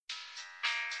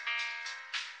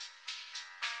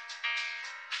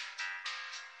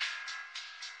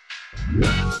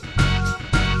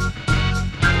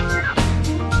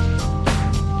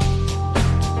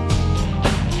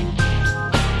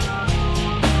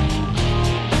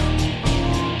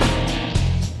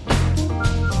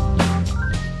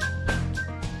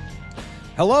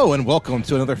Hello and welcome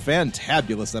to another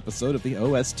fantabulous episode of the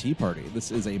OST Party.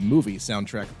 This is a movie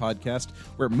soundtrack podcast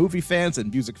where movie fans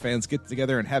and music fans get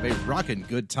together and have a rockin'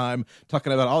 good time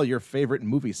talking about all your favorite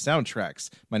movie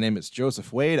soundtracks. My name is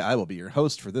Joseph Wade. I will be your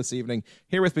host for this evening.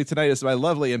 Here with me tonight is my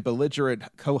lovely and belligerent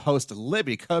co-host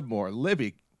Libby Cudmore.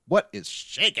 Libby, what is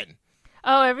shaking?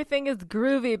 Oh, everything is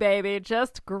groovy, baby.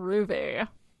 Just groovy.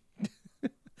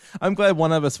 I'm glad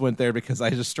one of us went there because I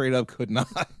just straight up could not.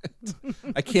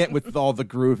 I can't with all the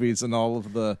groovies and all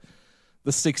of the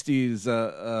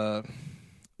 60s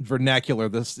vernacular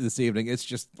this evening. It's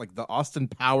just like the Austin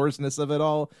Powers-ness of it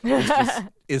all.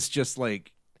 It's just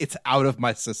like, it's out of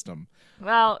my system.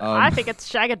 Well, I think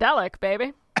it's Shagadelic,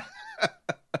 baby.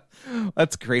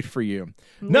 That's great for you.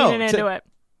 Leaning into it.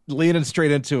 Leaning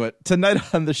straight into it.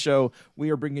 Tonight on the show,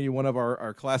 we are bringing you one of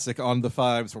our classic On the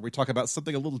Fives where we talk about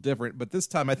something a little different, but this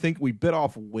time I think we bit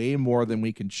off way more than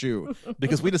we can chew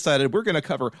because we decided we're going to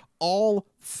cover four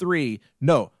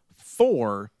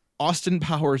Austin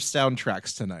Powers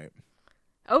soundtracks tonight.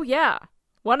 Oh, yeah.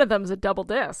 One of them's a double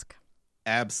disc.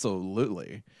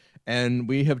 Absolutely. And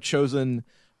we have chosen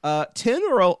 10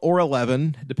 or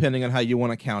 11, depending on how you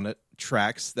want to count it,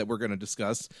 tracks that we're going to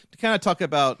discuss to kind of talk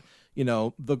about, you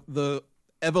know, the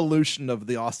evolution of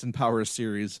the Austin Powers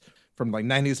series from like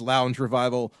 90s lounge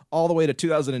revival all the way to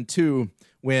 2002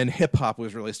 when hip hop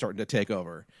was really starting to take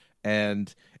over.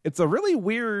 And it's a really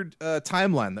weird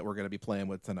timeline that we're going to be playing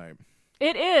with tonight.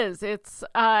 It is. It's,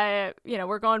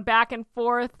 we're going back and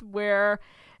forth where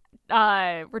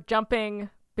we're jumping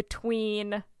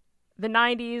between the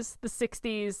 90s, the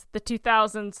 60s, the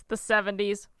 2000s, the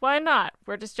 70s. Why not?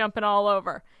 We're just jumping all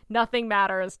over. Nothing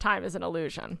matters. Time is an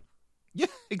illusion. Yeah,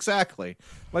 exactly.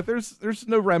 Like there's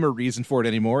no rhyme or reason for it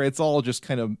anymore. It's all just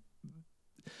kind of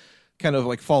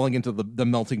like falling into the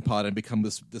melting pot and become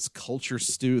this culture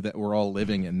stew that we're all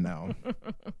living in now.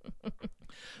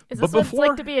 Is this what it's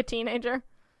like to be a teenager?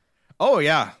 Oh,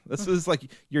 yeah. This is like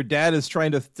your dad is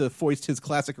trying to foist his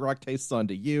classic rock tastes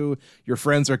onto you. Your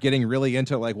friends are getting really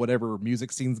into like whatever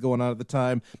music scene's going on at the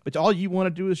time. But all you want to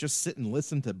do is just sit and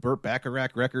listen to Burt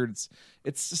Bacharach records.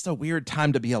 It's just a weird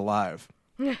time to be alive.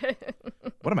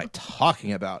 What am I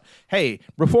talking about? Hey,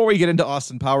 before we get into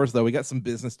Austin Powers, though, we got some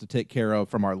business to take care of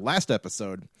from our last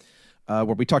episode where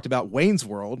we talked about Wayne's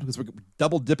World because we're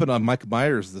double dipping on Mike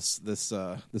Myers this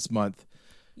month.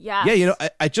 Yes. Yeah, you know,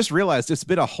 I just realized it's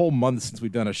been a whole month since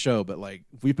we've done a show, but like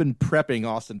we've been prepping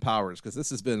Austin Powers because this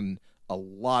has been a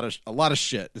lot of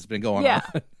shit that's been going on.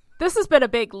 This has been a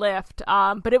big lift,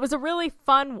 but it was a really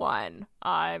fun one.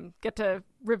 Get to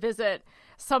revisit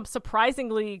some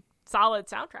surprisingly solid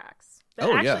soundtracks that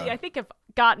I think have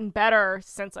gotten better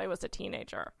since I was a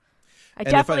teenager. I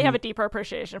definitely have a deeper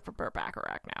appreciation for Burt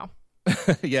Bacharach now.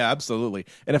 Yeah, absolutely.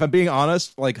 And if I'm being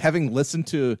honest, like having listened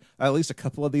to at least a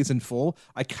couple of these in full,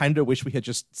 I kind of wish we had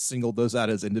just singled those out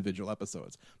as individual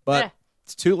episodes. But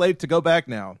it's too late to go back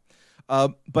now.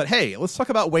 But hey, let's talk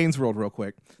about Wayne's World real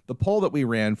quick. The poll that we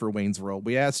ran for Wayne's World,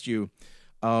 we asked you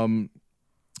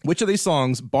which of these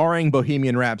songs, barring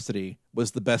Bohemian Rhapsody,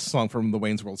 was the best song from the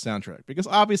Wayne's World soundtrack? Because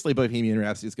obviously Bohemian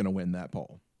Rhapsody is going to win that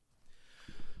poll.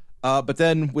 But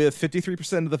then with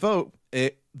 53% of the vote,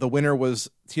 the winner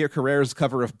was Tia Carrere's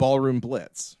cover of Ballroom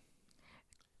Blitz.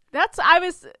 I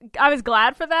was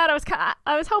glad for that.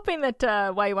 I was hoping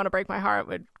that Why You Want to Break My Heart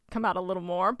would come out a little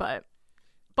more, but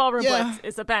Ballroom Blitz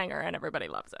is a banger and everybody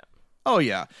loves it. Oh,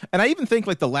 yeah. And I even think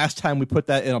like the last time we put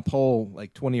that in a poll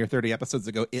like 20 or 30 episodes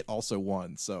ago, it also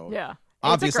won. So yeah,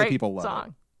 obviously people love song.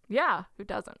 it. Yeah, who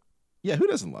doesn't? Yeah, who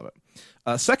doesn't love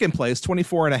it? Second place,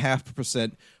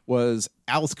 24.5%, was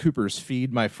Alice Cooper's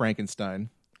Feed My Frankenstein.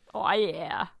 Oh,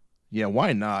 yeah. Yeah,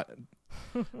 why not?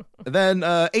 Then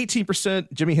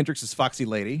 18%, Jimi Hendrix's Foxy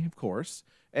Lady, of course.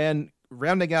 And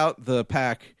rounding out the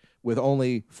pack with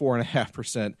only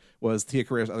 4.5% was Tia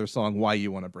Carrere's other song, Why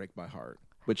You Want to Break My Heart.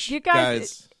 Which, you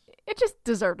guys it just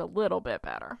deserved a little bit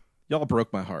better. Y'all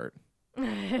broke my heart.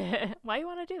 Why you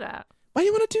want to do that? Why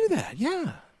you want to do that?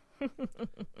 Yeah.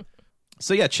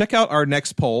 So yeah, check out our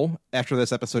next poll after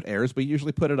this episode airs. We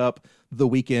usually put it up the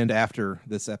weekend after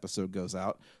this episode goes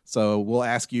out. So we'll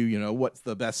ask you, what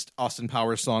the best Austin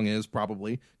Powers song is,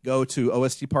 probably. Go to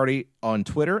OST Party on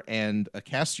Twitter and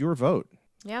cast your vote.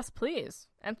 Yes, please.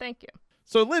 And thank you.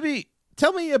 So Libby,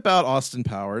 tell me about Austin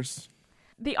Powers.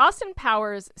 The Austin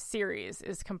Powers series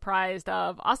is comprised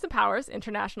of Austin Powers,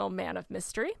 International Man of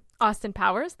Mystery, Austin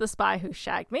Powers, The Spy Who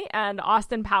Shagged Me, and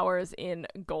Austin Powers in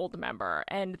Goldmember.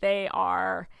 And they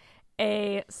are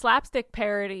a slapstick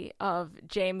parody of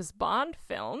James Bond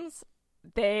films.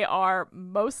 They are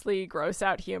mostly gross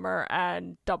out humor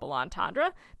and double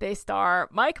entendre. They star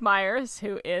Mike Myers,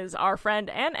 who is our friend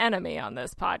and enemy on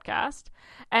this podcast,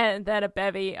 and then a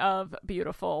bevy of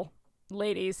beautiful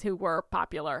ladies who were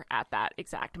popular at that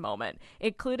exact moment,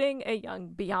 including a young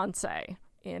Beyonce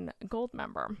in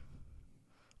Goldmember.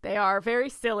 They are very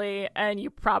silly, and you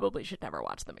probably should never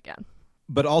watch them again.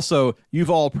 But also, you've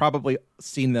all probably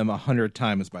seen them 100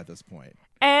 times by this point.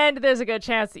 And there's a good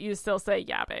chance that you still say,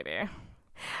 yeah, baby.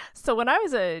 So when I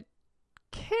was a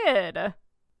kid,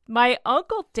 my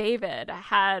Uncle David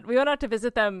we went out to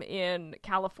visit them in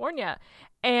California,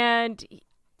 and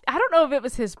I don't know if it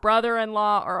was his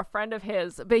brother-in-law or a friend of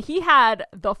his, but he had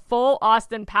the full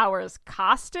Austin Powers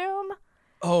costume.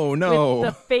 Oh, no. With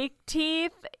the fake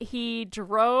teeth. He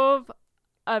drove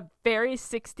a very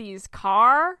 60s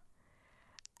car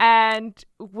and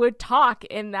would talk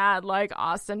in that, like,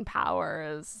 Austin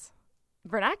Powers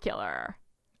vernacular.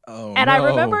 Oh, and no. I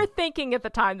remember thinking at the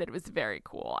time that it was very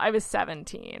cool. I was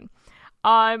 17.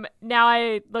 Now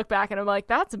I look back and I'm like,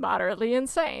 that's moderately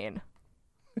insane.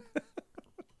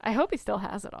 I hope he still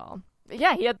has it all. But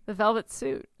yeah, he had the velvet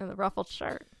suit and the ruffled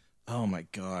shirt. Oh my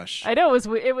gosh. I know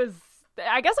it was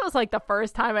I guess it was like the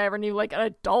first time I ever knew like an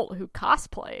adult who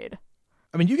cosplayed.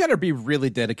 I mean, you got to be really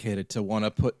dedicated to want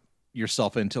to put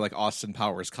yourself into like Austin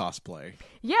Powers cosplay.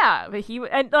 Yeah, but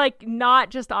and like not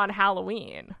just on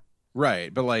Halloween.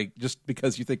 Right, but like just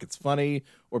because you think it's funny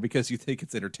or because you think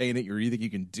it's entertaining or you think you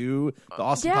can do the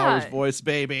Austin Powers voice,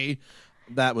 baby.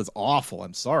 That was awful.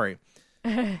 I'm sorry.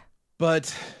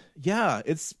 But yeah,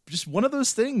 it's just one of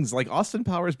those things. Like Austin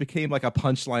Powers became like a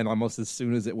punchline almost as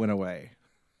soon as it went away.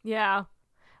 Yeah.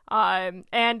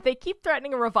 And they keep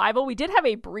threatening a revival. We did have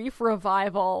a brief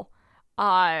revival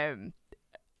at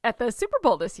the Super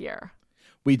Bowl this year.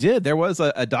 We did. There was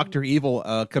a Dr.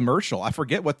 Evil commercial. I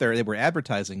forget what they were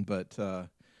advertising, but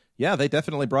yeah, they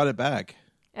definitely brought it back.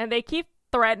 And they keep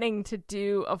threatening to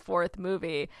do a fourth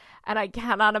movie, and I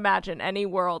cannot imagine any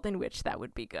world in which that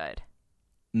would be good.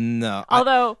 No.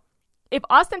 Although, if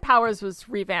Austin Powers was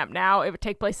revamped now, it would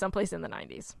take place someplace in the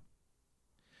 90s.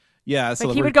 Yeah, so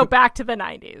like he would go back to the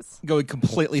 90s. Going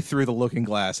completely through the looking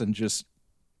glass and just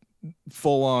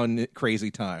full-on crazy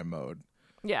time mode.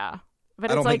 Yeah.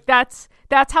 But it's like that's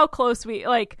how close we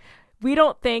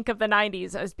don't think of the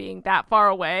 90s as being that far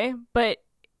away, but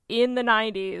in the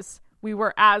 90s we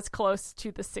were as close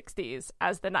to the 60s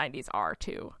as the 90s are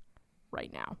to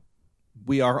right now.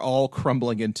 We are all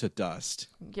crumbling into dust.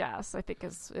 Yes, I think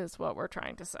is what we're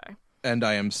trying to say. And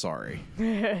I am sorry.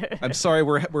 I'm sorry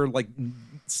we're like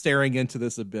staring into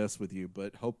this abyss with you,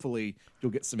 but hopefully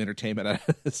you'll get some entertainment out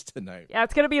of this tonight. Yeah,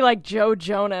 it's going to be like Joe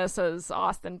Jonas as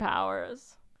Austin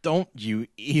Powers. Don't you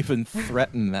even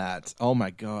threaten that. Oh,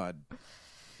 my God.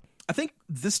 I think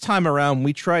this time around,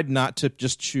 we tried not to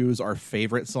just choose our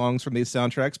favorite songs from these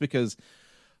soundtracks because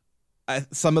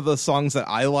some of the songs that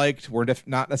I liked were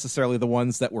not necessarily the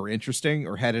ones that were interesting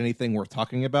or had anything worth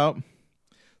talking about.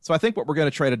 So I think what we're going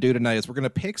to try to do tonight is we're going to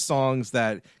pick songs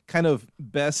that kind of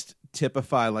best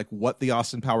typify like what the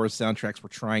Austin Powers soundtracks were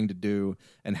trying to do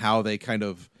and how they kind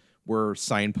of were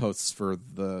signposts for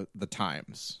the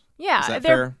times. Yeah, is that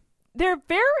fair? They're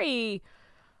very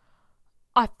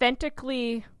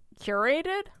authentically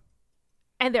curated,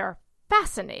 and they're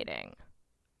fascinating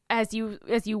as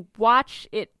you watch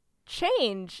it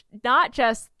change, not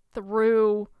just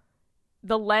through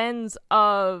the lens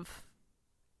of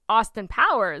Austin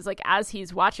Powers, like as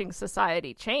he's watching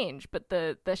society change, but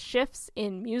the shifts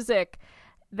in music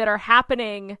that are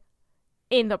happening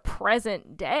in the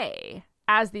present day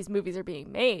as these movies are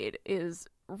being made is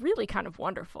really kind of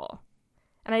wonderful.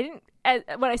 And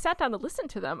when I sat down to listen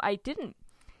to them, I didn't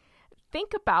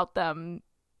think about them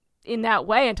in that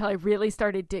way until I really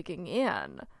started digging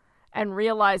in and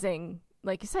realizing,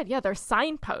 like you said, yeah, they're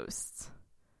signposts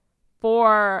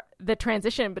for the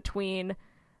transition between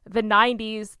the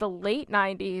 90s, the late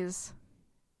 90s,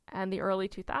 and the early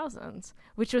 2000s,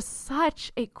 which was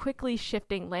such a quickly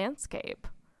shifting landscape.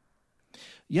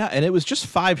 Yeah, and it was just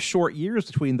 5 short years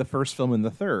between the first film and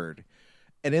the third.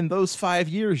 And in those 5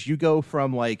 years, you go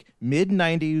from like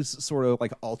mid-90s sort of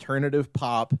like alternative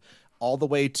pop all the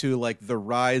way to like the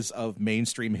rise of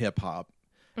mainstream hip-hop.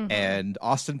 Mm-hmm. And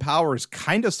Austin Powers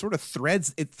kind of sort of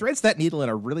threads that needle in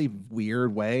a really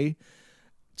weird way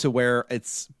to where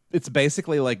it's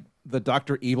basically like the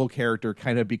Dr. Evil character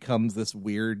kind of becomes this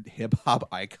weird hip-hop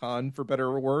icon, for better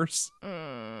or worse.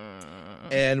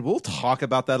 And we'll talk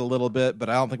about that a little bit, but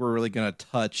I don't think we're really going to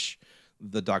touch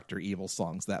the Dr. Evil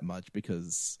songs that much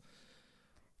because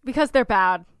they're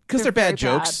bad. Because they're bad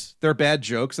jokes. They're bad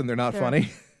jokes and they're not funny.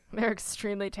 They're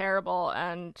extremely terrible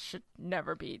and should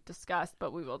never be discussed,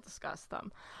 but we will discuss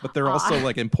them. But they're also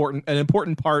like an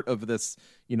important part of this,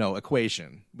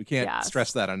 equation. We can't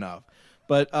stress that enough.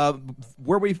 But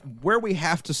where we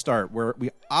have to start, where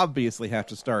we obviously have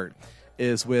to start,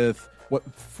 is with what,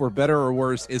 for better or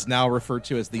worse, is now referred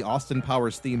to as the Austin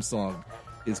Powers theme song,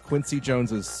 is Quincy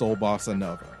Jones's Soul Bossa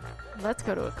Nova. Let's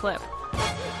go to a clip.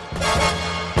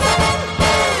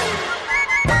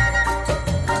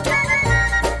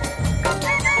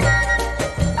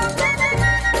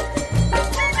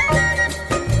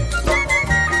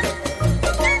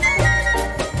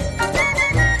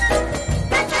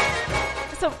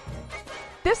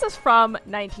 This is from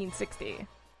 1960,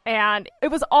 and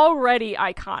it was already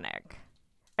iconic.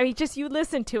 I mean, just you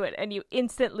listen to it, and you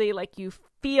instantly, you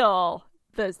feel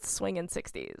the swinging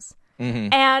 60s.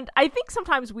 Mm-hmm. And I think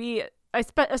sometimes we,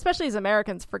 especially as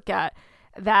Americans, forget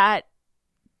that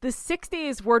the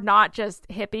 60s were not just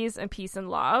hippies and peace and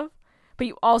love, but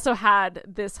you also had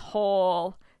this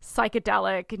whole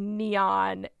psychedelic,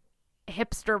 neon,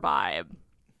 hipster vibe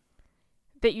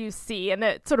that you see, and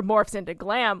it sort of morphs into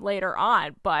glam later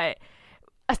on. But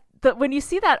when you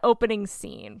see that opening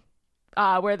scene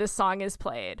where this song is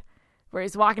played, where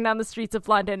he's walking down the streets of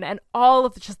London, and all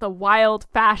of just the wild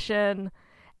fashion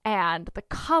and the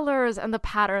colors and the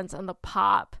patterns and the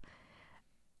pop,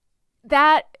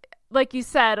 that, like you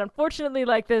said, unfortunately,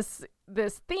 this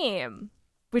theme,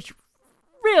 which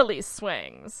really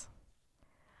swings,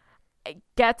 it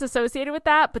gets associated with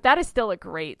that, but that is still a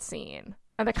great scene.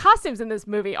 And the costumes in this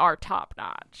movie are top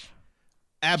notch.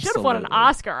 Absolutely. Should have won an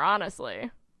Oscar, honestly.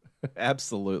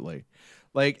 Absolutely.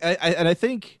 I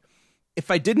think if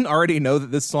I didn't already know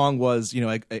that this song was,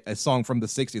 a song from the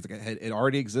 60s, it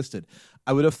already existed,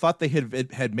 I would have thought they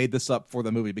had made this up for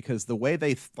the movie, because the way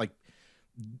they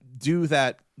do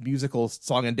that musical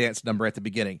song and dance number at the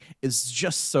beginning is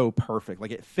just so perfect.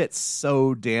 It fits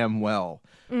so damn well.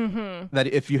 Mm-hmm. That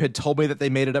if you had told me that they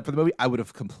made it up for the movie, I would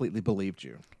have completely believed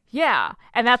you. Yeah,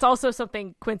 and that's also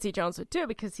something Quincy Jones would do,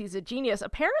 because he's a genius.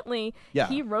 Apparently,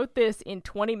 he wrote this in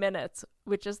 20 minutes,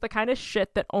 which is the kind of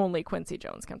shit that only Quincy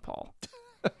Jones can pull.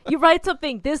 You write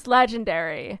something this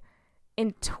legendary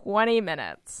in 20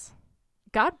 minutes.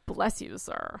 God bless you,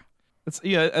 sir.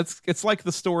 It's like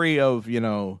the story of,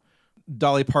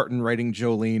 Dolly Parton writing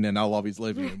Jolene and I'll Always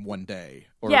Love You in one day.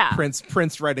 Or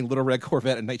Prince writing Little Red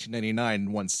Corvette in 1999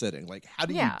 in one sitting. How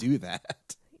do you do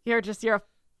that? You're a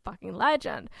fucking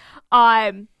legend.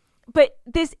 But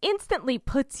this instantly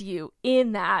puts you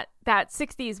in that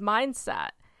 60s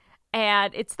mindset,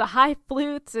 and it's the high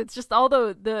flutes, it's just all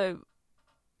the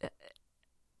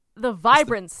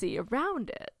vibrancy around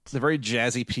it. It's a very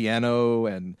jazzy piano,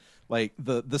 and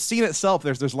the scene itself,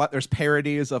 there's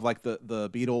parodies of the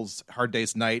Beatles' Hard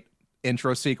Day's Night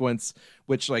intro sequence,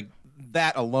 which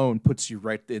that alone puts you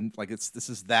right in, this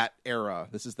is that era,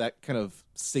 this is that kind of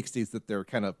 60s that they're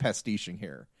kind of pastiching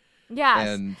here. Yes.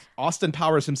 And Austin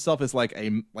Powers himself is like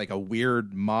a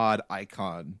weird mod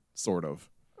icon, sort of.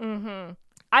 Mm-hmm.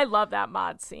 I love that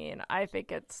mod scene. I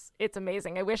think it's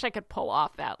amazing. I wish I could pull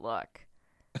off that look.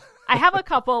 I have a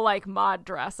couple mod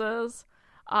dresses,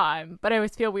 but I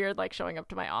always feel weird showing up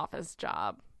to my office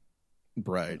job,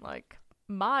 right? In,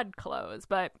 mod clothes.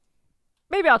 But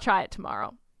maybe I'll try it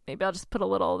tomorrow. Maybe I'll just put a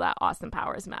little of that Austin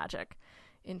Powers magic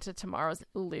into tomorrow's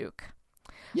Luke.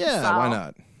 Yeah, why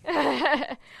not?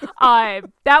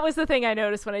 That was the thing I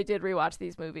noticed when I did rewatch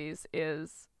these movies,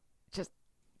 is just,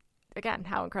 again,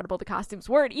 how incredible the costumes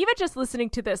were. And even just listening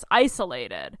to this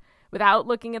isolated without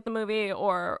looking at the movie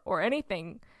or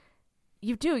anything,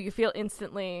 you feel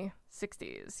instantly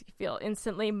 60s. You feel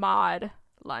instantly mod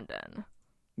London.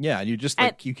 Yeah, and you just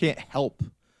you can't help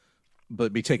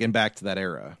but be taken back to that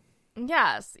era.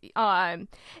 Yes. Now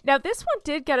this one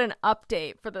did get an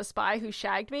update for The Spy Who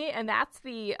Shagged Me, and that's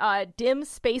the Dim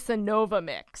Space Nova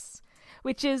mix,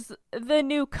 which is the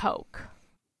new Coke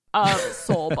of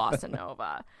soul bossa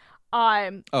nova.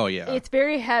 Oh yeah, it's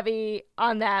very heavy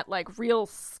on that real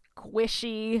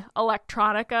squishy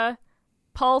electronica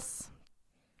pulse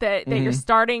that you're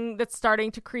starting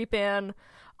to creep in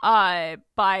by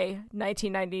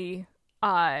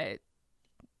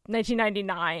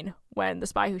 1999 when The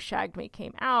Spy Who Shagged Me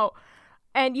came out,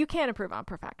 and you can't improve on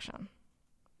perfection.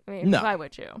 I mean, no. Why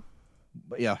would you?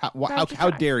 But yeah, how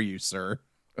dare you, sir?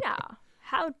 Yeah,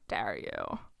 how dare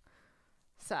you?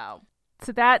 So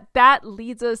that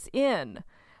leads us in,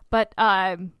 but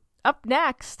up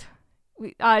next,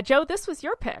 Joe, this was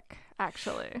your pick,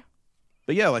 actually.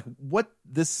 But yeah, what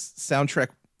this soundtrack,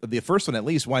 the first one at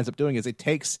least, winds up doing is it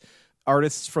takes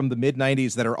artists from the mid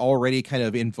 90s that are already kind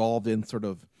of involved in sort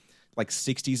of like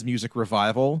 60s music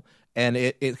revival, and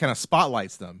it kind of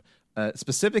spotlights them.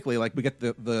 Specifically, like we get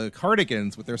the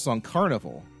Cardigans with their song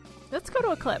Carnival. Let's go to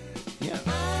a clip. Yeah.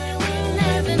 I will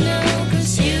never know,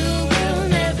 'cause you will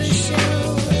never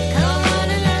show. Come on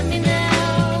and love me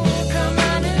now. Come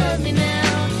on and love me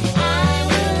now. I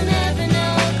will never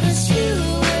know, 'cause you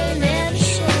will never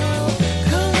show.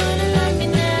 Come on and love me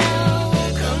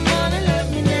now. Come on and love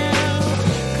me now.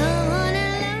 Come on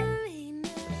and love me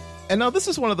now. And now this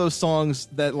is one of those songs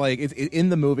that, like, in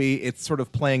the movie, it's sort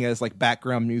of playing as like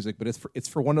background music, but it's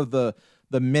for one of the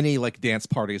many like dance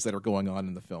parties that are going on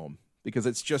in the film, because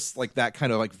it's just like that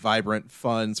kind of like vibrant,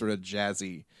 fun, sort of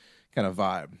jazzy kind of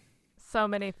vibe. So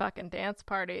many fucking dance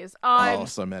parties.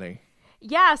 So many.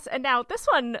 Yes, and now this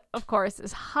one, of course,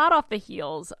 is hot off the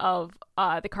heels of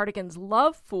the Cardigans'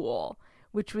 Love Fool,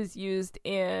 which was used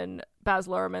in Baz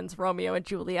Luhrmann's Romeo and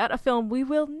Juliet, a film we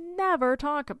will never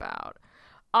talk about.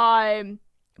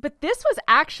 But this was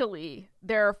actually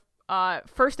their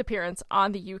first appearance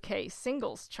on the UK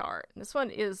singles chart. And this one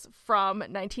is from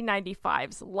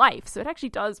 1995's Life, so it actually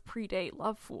does predate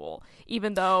Love Fool,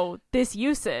 even though this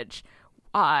usage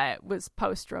was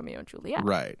post Romeo and Juliet.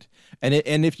 Right.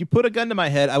 And if you put a gun to my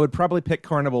head, I would probably pick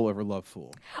Carnival over Love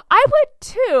Fool. I would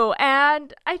too,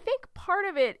 and I think part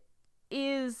of it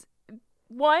is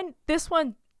this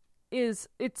one it's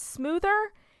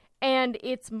smoother and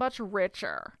it's much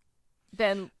richer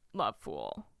than Love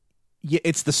Fool. Yeah,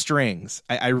 it's the strings.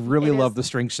 I really love the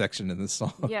string section in this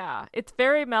song. Yeah, it's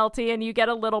very melty, and you get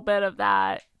a little bit of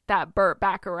that Burt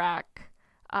Bacharach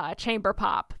chamber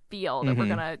pop feel that we're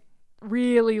gonna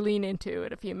really lean into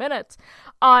in a few minutes.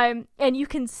 And you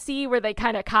can see where they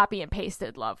kind of copy and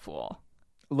pasted Love Fool.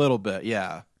 A little bit,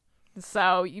 yeah.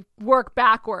 So you work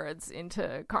backwards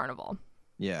into Carnival.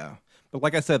 Yeah. But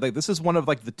like I said, like this is one of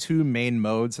like the two main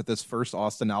modes that this first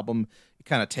Austin album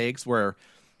kind of takes, where,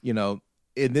 you know,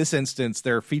 in this instance,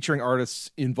 they're featuring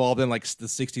artists involved in like the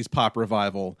 60s pop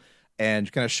revival and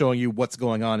kind of showing you what's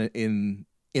going on in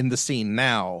the scene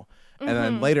now. And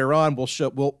then later on we'll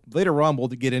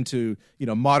get into, you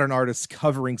know, modern artists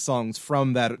covering songs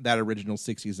from that original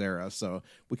 60s era. So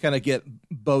we kind of get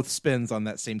both spins on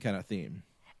that same kind of theme.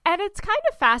 And it's kind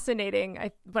of fascinating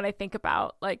when I think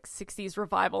about like 60s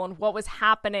revival and what was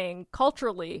happening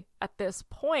culturally at this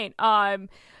point.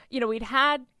 You know, we'd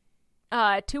had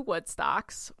two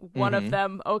Woodstocks, one of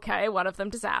them okay, one of them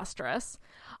disastrous.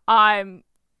 You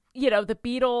know, the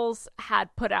Beatles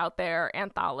had put out their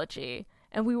anthology,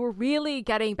 and we were really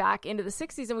getting back into the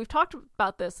 60s, and we've talked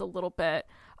about this a little bit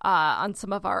on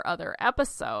some of our other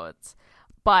episodes,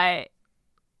 but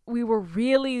we were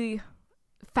really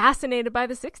fascinated by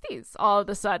the 60s all of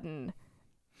a sudden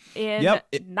in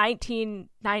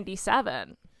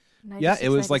 1997. Yeah, it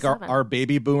was like our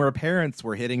baby boomer parents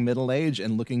were hitting middle age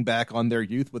and looking back on their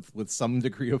youth with some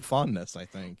degree of fondness, I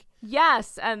think.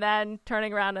 Yes, and then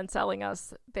turning around and selling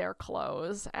us their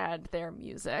clothes and their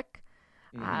music.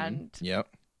 And yep.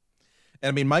 And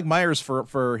I mean, Mike Myers,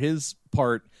 for his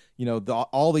part, you know,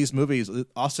 all these movies,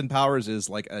 Austin Powers is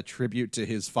like a tribute to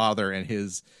his father and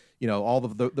his, you know, all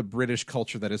of the British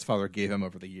culture that his father gave him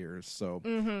over the years. So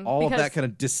all of that kind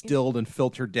of distilled and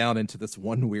filtered down into this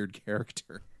one weird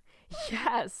character.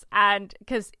 Yes, and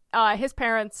because his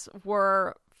parents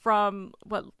were from,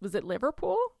 what was it,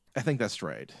 Liverpool? I think that's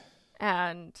right.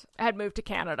 And had moved to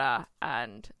Canada,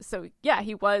 and so yeah,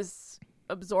 he was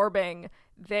absorbing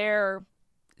their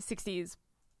 60s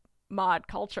mod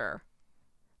culture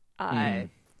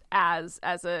as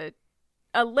a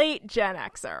late Gen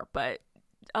Xer, but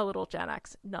a little Gen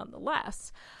X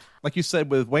nonetheless. Like you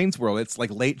said with Wayne's World, it's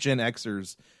like late Gen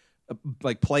Xers,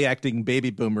 like play acting baby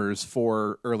boomers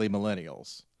for early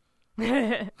millennials.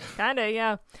 Kind of,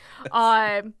 yeah.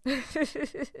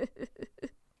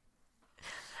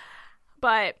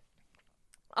 But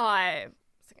I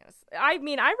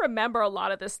mean, I remember a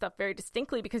lot of this stuff very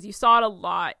distinctly because you saw it a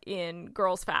lot in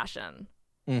girls' fashion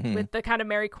with the kind of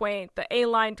Mary Quaint, the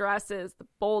A-line dresses, the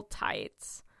bold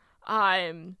tights,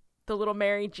 the little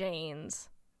Mary Janes.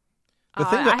 The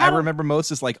thing that I remember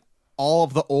most is like all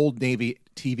of the Old Navy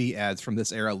TV ads from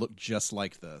this era look just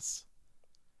like this.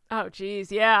 Oh,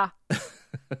 geez, yeah.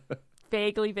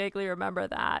 vaguely remember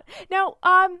that. Now,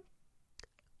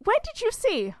 when did you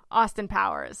see Austin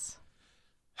Powers?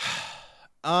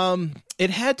 It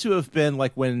had to have been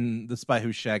like when The Spy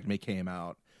Who Shagged Me came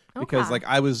out, because like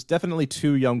I was definitely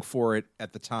too young for it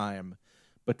at the time.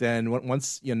 But then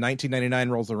once 1999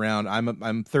 rolls around,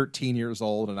 I'm 13 years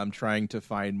old and I'm trying to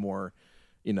find more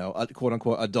quote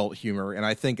unquote adult humor. And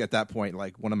I think at that point,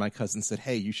 like one of my cousins said,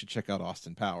 "Hey, you should check out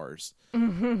Austin Powers."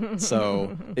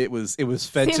 So it was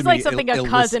fed Seems to like me something a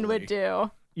cousin would illicitly.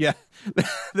 do. Yeah,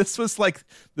 this was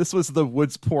the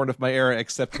woods porn of my era,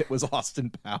 except it was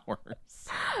Austin Powers.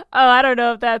 Oh, I don't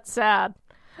know if that's sad.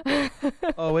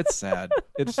 Oh, it's sad.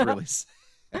 It's really sad.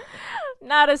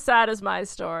 Not as sad as my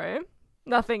story.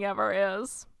 Nothing ever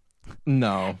is.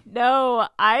 No. No,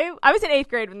 I was in 8th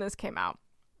grade when this came out.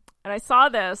 And I saw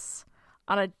this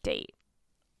on a date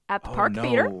at the Park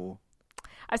Theater.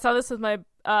 I saw this with my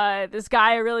this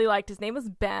guy I really liked. His name was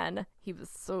Ben. He was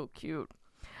so cute.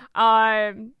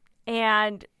 And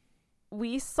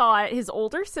we saw it. His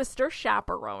older sister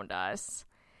chaperoned us.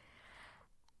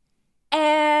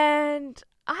 And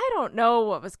I don't know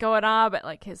what was going on, but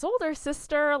like his older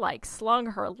sister like slung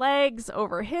her legs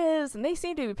over his, and they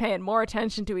seemed to be paying more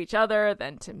attention to each other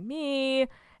than to me.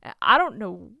 I don't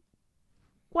know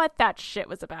what that shit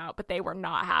was about, but they were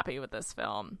not happy with this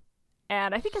film.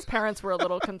 And I think his parents were a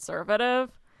little conservative,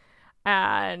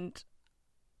 and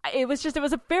it was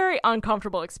a very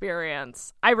uncomfortable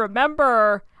experience. I don't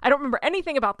remember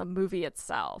anything about the movie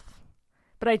itself,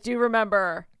 but I do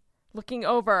remember looking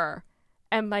over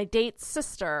and my date's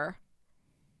sister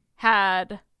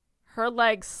had her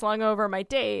legs slung over my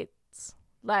date's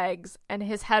legs and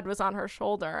his head was on her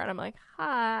shoulder. And I'm like,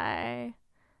 "Hi,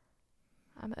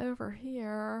 I'm over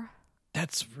here."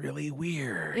 That's really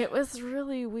weird. It was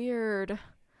really weird.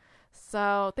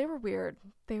 So they were weird.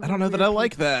 I don't know that I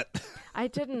like that. I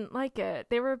didn't like it.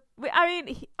 He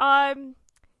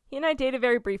and I dated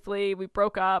very briefly. We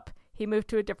broke up. He moved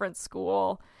to a different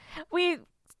school. We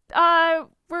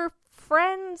were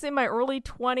friends in my early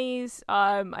 20s.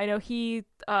 I know he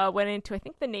went into, I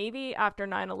think, the Navy after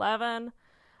 9/11.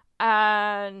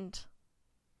 And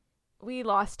we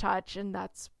lost touch, and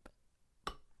that's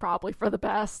probably for the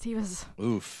best. He was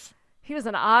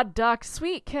an odd duck,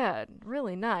 sweet kid.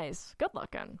 Really nice. Good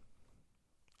looking.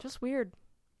 Just weird.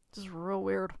 Just real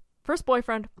weird. First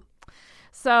boyfriend.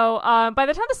 So by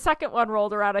the time the second one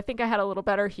rolled around, I think I had a little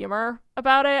better humor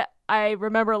about it. I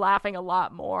remember laughing a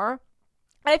lot more.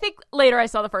 And I think later I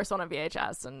saw the first one on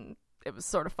VHS, and it was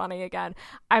sort of funny again.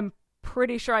 I'm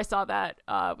pretty sure I saw that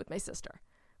with my sister.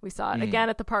 We saw it again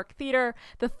at the Park Theater.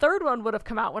 The third one would have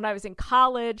come out when I was in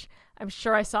college. I'm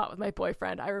sure I saw it with my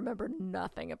boyfriend. I remember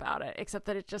nothing about it, except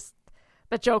that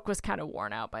the joke was kind of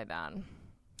worn out by then.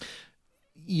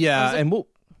 Yeah, and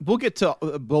we'll get to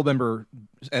Bill Member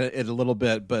in a little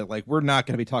bit, but like we're not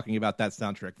going to be talking about that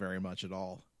soundtrack very much at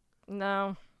all.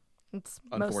 No, it's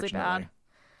mostly bad.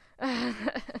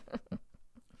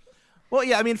 Well,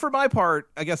 yeah, I mean, for my part,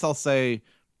 I guess I'll say,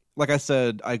 like I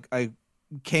said, I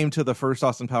came to the first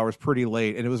Austin Powers pretty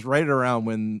late, and it was right around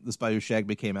when The Spy Who Shagged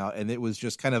Me came out, and it was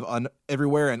just kind of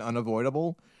everywhere and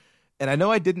unavoidable. And I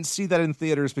know I didn't see that in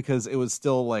theaters because it was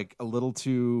still like a little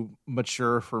too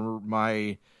mature for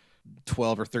my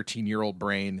 12 or 13-year-old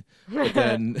brain. But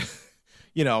then,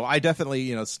 I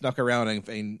definitely, snuck around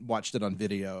and watched it on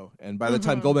video. And by the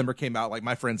time Goldmember came out, like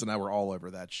my friends and I were all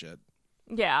over that shit.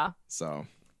 Yeah. So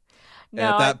no,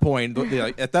 at that point,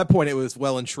 it was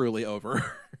well and truly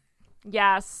over.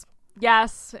 Yes,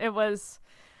 it was.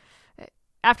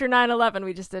 After 9/11,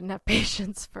 we just didn't have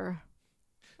patience for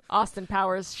Austin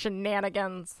Powers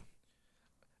shenanigans.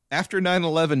 After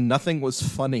 9/11, nothing was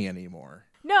funny anymore.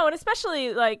 No, and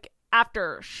especially like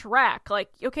after Shrek, like,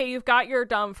 okay, you've got your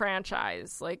dumb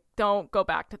franchise, like, don't go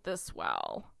back to this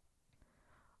well.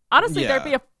 Honestly,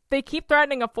 Yeah. they keep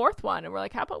threatening a fourth one, and we're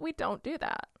like, how about we don't do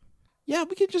that? Yeah,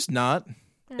 we could just not.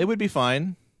 Yeah. It would be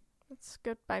fine. It's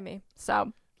good by me.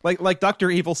 So. Like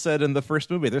Dr. Evil said in the first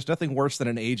movie, there's nothing worse than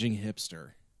an aging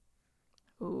hipster.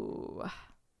 Ooh.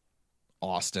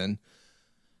 Austin.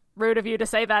 Rude of you to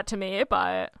say that to me,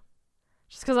 but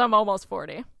just because I'm almost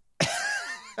 40.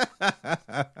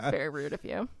 Very rude of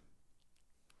you.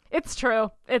 It's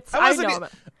true. I know.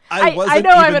 I wasn't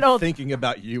know I'm even an old... thinking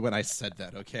about you when I said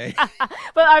that, okay?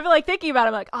 But I'm like thinking about it,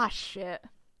 I'm like, oh shit.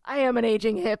 I am an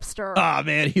aging hipster. Ah,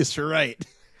 man, he's right.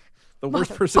 The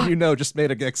worst person you know just made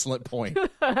an excellent point.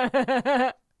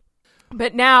 But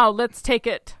now let's take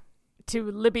it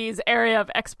to Libby's area of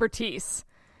expertise.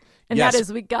 And Yes. that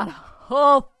is, we got a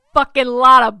whole fucking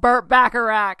lot of Burt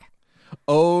Bacharach.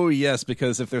 Oh, yes,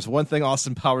 because if there's one thing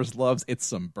Austin Powers loves, it's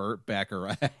some Burt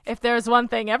Bacharach. If there's one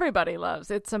thing everybody loves,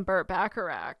 it's some Burt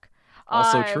Bacharach.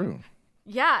 Also true.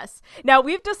 Yes. Now,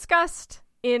 we've discussed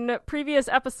in previous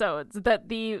episodes that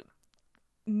the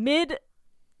mid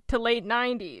to late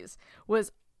 90s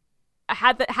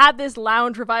had this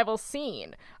lounge revival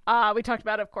scene. We talked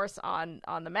about it, of course, on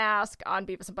The Mask, on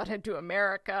Beavis and Butthead to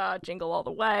America, Jingle All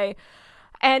the Way.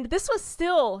 And this was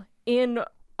still in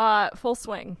full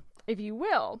swing, if you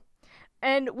will.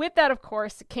 And with that, of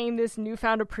course, came this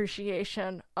newfound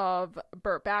appreciation of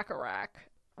Burt Bacharach.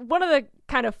 One of the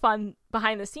kind of fun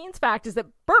behind-the-scenes fact is that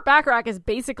Burt Bacharach is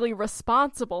basically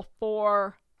responsible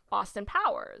for Austin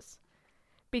Powers.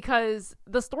 Because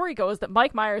the story goes that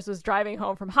Mike Myers was driving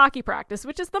home from hockey practice,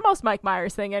 which is the most Mike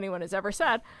Myers thing anyone has ever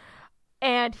said,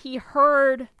 and he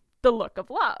heard The Look of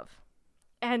Love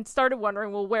and started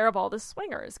wondering, well, where have all the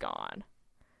swingers gone?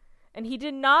 And he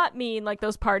did not mean like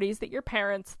those parties that your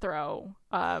parents throw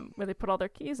where they put all their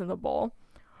keys in the bowl.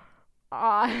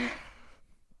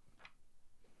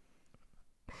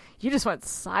 You just went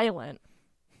silent.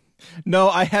 No,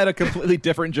 I had a completely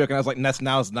different joke, and I was like,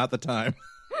 now is not the time.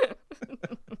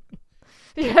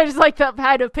 Yeah, just like I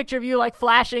had a picture of you like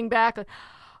flashing back. Like,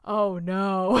 oh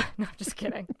no. No, just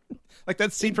kidding. Like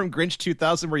that scene from Grinch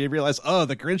 2000 where you realize, oh,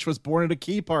 the Grinch was born at a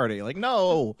key party. Like,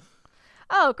 no.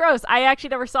 Oh, gross. I actually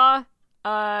never saw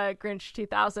Grinch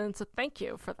 2000, so thank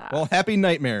you for that. Well, happy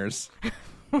nightmares.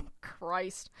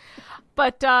 Christ.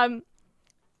 But,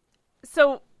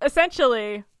 so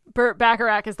essentially, Burt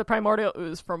Bacharach is the primordial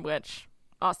ooze from which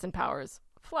Austin Powers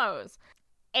flows.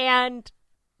 And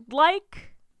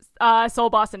like Soul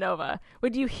Bossa Nova,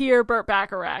 when you hear Burt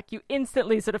Bacharach, you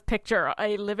instantly sort of picture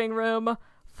a living room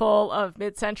full of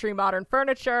mid-century modern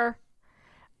furniture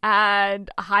and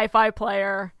a hi-fi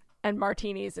player and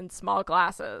martinis in small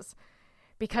glasses,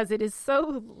 because it is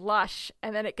so lush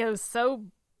and then it goes so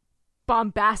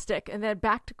bombastic and then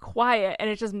back to quiet and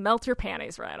it just melts your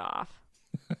panties right off.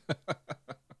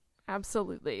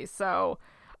 Absolutely. So,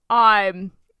 but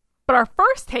our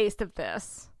first taste of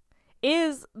this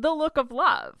is The Look of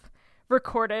Love,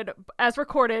 recorded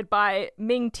by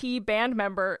Ming T band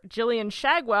member Gillian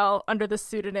Shagwell under the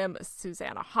pseudonym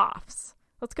Susanna Hoffs.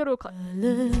 Let's go to a clip.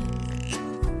 Look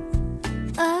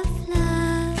of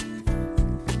love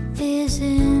is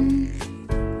in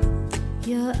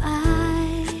your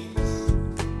eyes.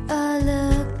 A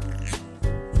look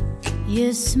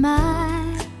your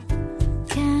smile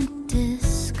can't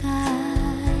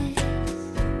disguise.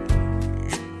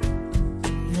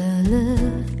 The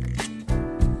look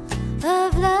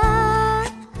of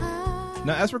love.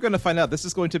 Now, as we're going to find out, this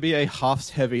is going to be a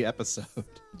Hoffs-heavy episode.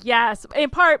 Yes, in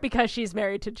part because she's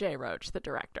married to Jay Roach, the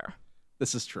director.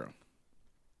 This is true.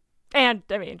 And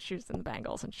I mean, she was in the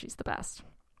Bangles, and she's the best.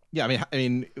 Yeah, I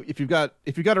mean, if you've got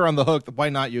her on the hook, why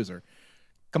not use her?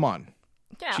 Come on,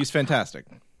 Yeah, she's fantastic.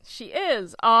 she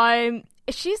is.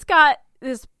 She's got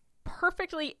this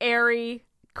perfectly airy,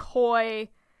 coy,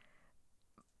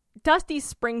 Dusty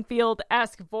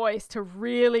Springfield-esque voice to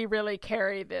really, really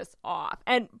carry this off.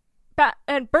 And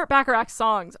Burt Bacharach's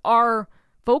songs are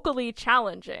vocally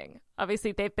challenging.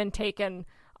 Obviously, they've been taken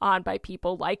on by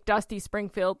people like Dusty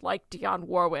Springfield, like Dionne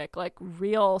Warwick, like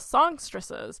real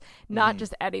songstresses. Not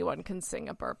just anyone can sing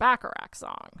a Burt Bacharach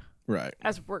song. Right.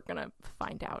 As we're going to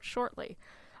find out shortly.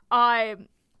 And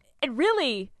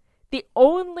really, the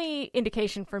only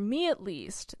indication for me, at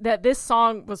least, that this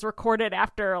song was recorded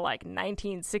after like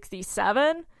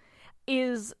 1967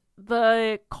 is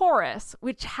the chorus,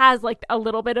 which has like a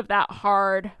little bit of that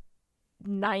hard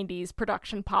 90s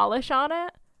production polish on it.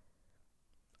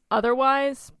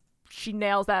 Otherwise, she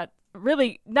nails that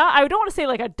really, not, I don't want to say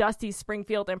like a Dusty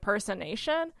Springfield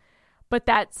impersonation, but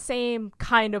that same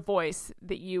kind of voice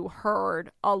that you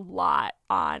heard a lot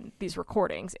on these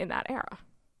recordings in that era.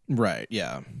 Right,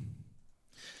 yeah.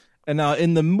 And now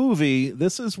in the movie,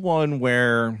 this is one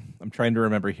where I'm trying to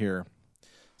remember here.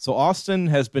 So Austin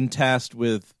has been tasked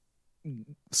with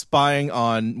spying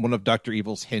on one of Dr.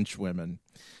 Evil's henchwomen,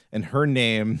 and her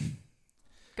name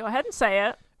Go ahead and say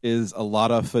it. is a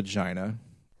lot of vagina.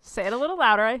 Say it a little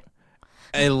louder. Eh?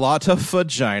 A lot of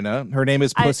vagina. Her name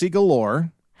is Pussy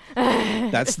Galore.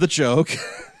 That's the joke.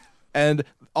 And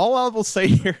all I will say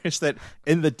here is that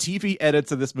in the TV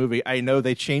edits of this movie, I know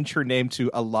they changed her name to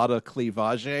a lot of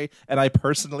cleavage, and I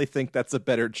personally think that's a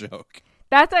better joke.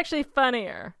 That's actually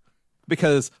funnier.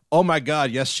 Because, oh my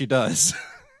God, yes, she does.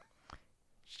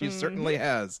 She certainly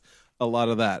has a lot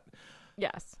of that.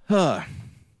 Yes. Huh.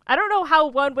 I don't know how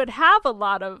one would have a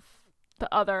lot of the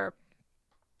other.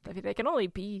 I mean, they can only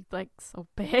be like so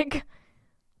big,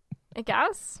 I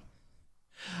guess.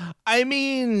 I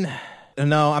mean,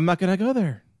 no, I'm not going to go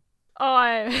there.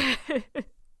 Oh,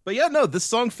 But yeah, no, this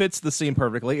song fits the scene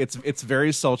perfectly. It's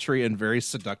very sultry and very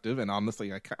seductive, and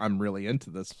honestly, I'm really into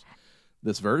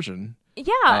this version.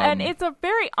 yeah, and it's a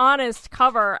very honest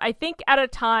cover. I think at a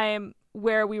time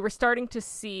where we were starting to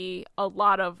see a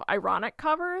lot of ironic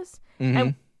covers,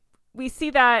 and we see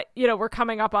that, you know, we're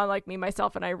coming up on like Me,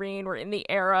 Myself, and Irene. We're in the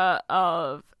era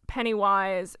of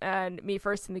Pennywise and Me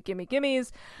First and the Gimme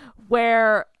Gimmes,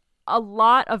 where a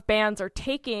lot of bands are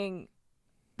taking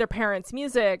their parents'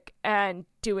 music and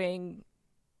doing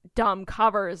dumb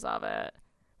covers of it.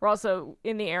 We're also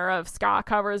in the era of ska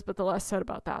covers, but the less said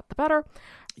about that, the better.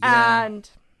 Yeah. And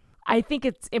I think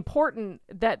it's important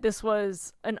that this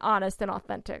was an honest and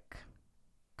authentic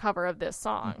cover of this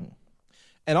song. Mm-hmm.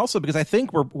 And also because I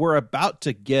think we're about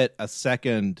to get a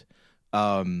second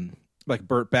like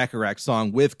Burt Bacharach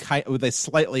song with a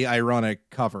slightly ironic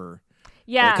cover.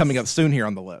 Yes. Coming up soon here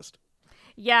on the list.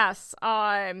 Yes.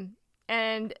 And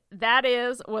that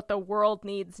is What the World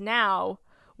Needs Now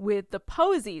with the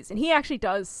Posies. And he actually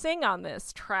does sing on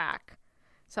this track.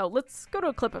 So let's go to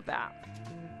a clip of that.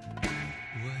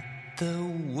 What the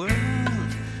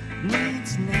world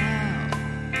needs now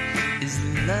is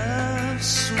love,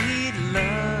 sweet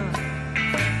love.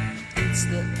 It's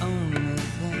the only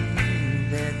thing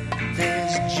that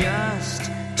there's just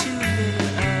too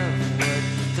little of. What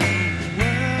the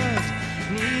world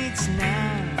needs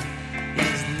now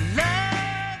is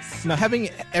love. Now, having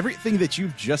everything that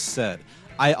you've just said,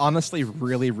 I honestly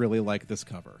really, really like this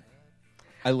cover.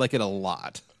 I like it a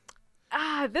lot.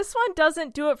 This one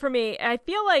doesn't do it for me. I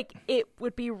feel like it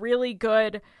would be really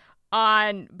good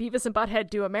on Beavis and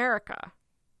Butthead Do America.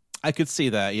 I could see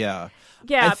that, yeah.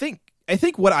 Yeah. I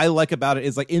think what I like about it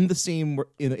is like in the scene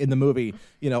in the movie,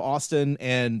 Austin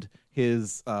and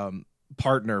his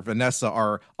partner Vanessa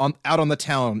are out on the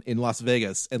town in Las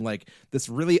Vegas, and like this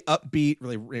really upbeat,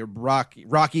 really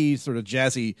rocky, sort of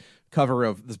jazzy cover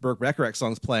of this Burt Bacharach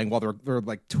song's playing while they're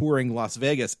like touring Las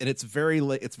Vegas, and it's very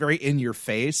in your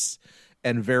face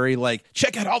and very like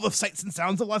check out all the sights and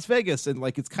sounds of Las Vegas, and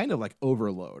like it's kind of like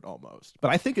overload almost.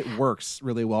 But I think it works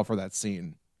really well for that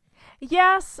scene.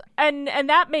 Yes, and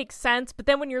that makes sense. But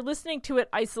then when you're listening to it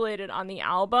isolated on the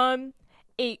album,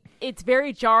 it's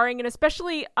very jarring, and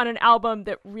especially on an album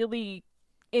that really,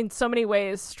 in so many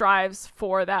ways, strives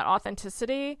for that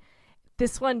authenticity.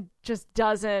 This one just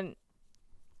doesn't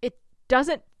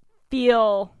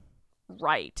feel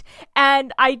right.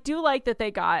 And I do like that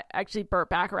they got actually Burt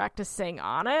Bacharach to sing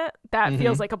on it. That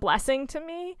feels like a blessing to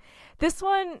me. This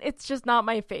one, it's just not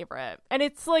my favorite. And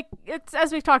it's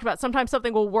as we've talked about, sometimes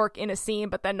something will work in a scene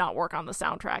but then not work on the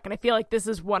soundtrack. And I feel like this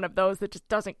is one of those that just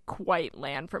doesn't quite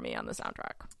land for me on the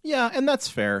soundtrack. Yeah, and that's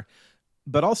fair.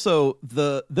 But also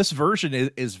this version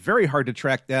is very hard to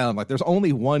track down. Like there's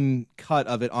only one cut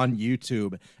of it on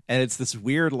YouTube, and it's this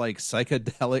weird like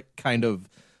psychedelic kind of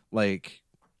like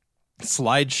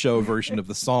slideshow version of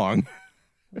the song.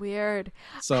 Weird.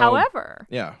 So, however,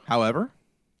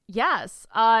 yes,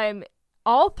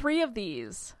 all three of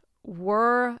these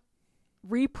were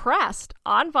repressed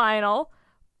on vinyl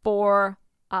for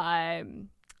I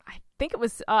think it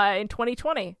was in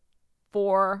 2020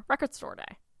 for Record Store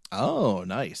Day. Oh,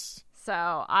 nice. So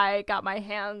I got my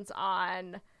hands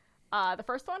on the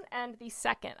first one and the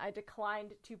second. I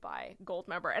declined to buy Gold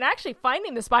Member. And actually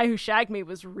finding The Spy Who Shagged Me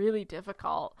was really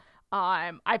difficult.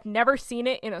 I've never seen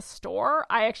it in a store.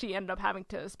 I actually ended up having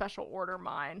to special order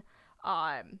mine.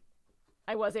 I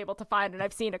was able to find, and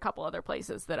I've seen a couple other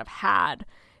places that have had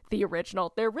the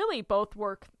original. They're really both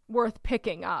worth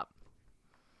picking up.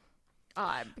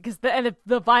 Because the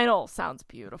vinyl sounds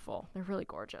beautiful. They're really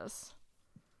gorgeous.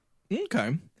 Okay.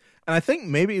 And I think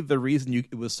maybe the reason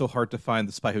it was so hard to find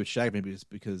The Spy Who Shagged Me is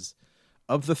because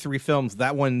of the three films,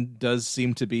 that one does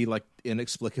seem to be like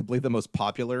inexplicably the most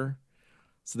popular.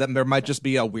 So that there might just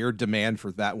be a weird demand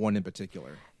for that one in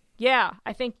particular. Yeah,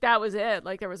 I think that was it.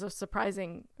 Like there was a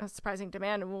surprising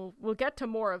demand, and we'll get to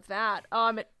more of that.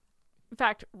 In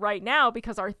fact, right now,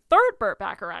 because our third Burt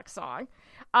Bacharach song,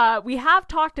 we have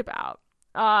talked about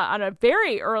on a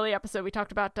very early episode. We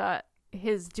talked about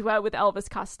his duet with Elvis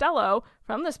Costello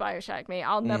from The Spy Who Shagged Me,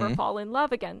 I'll Never Fall in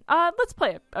Love Again. Let's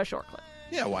play a short clip.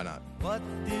 Yeah, why not? What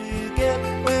do you get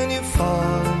when you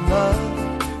fall in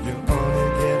love? You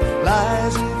only get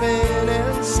lies and pain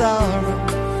and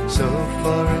sorrow. So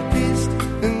for at least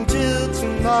until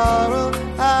tomorrow,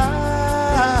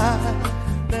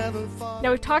 I never fall.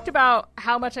 Now, we've talked about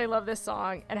how much I love this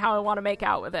song and how I want to make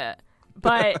out with it,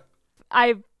 but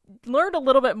I've learned a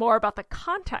little bit more about the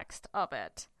context of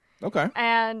it. Okay.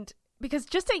 And because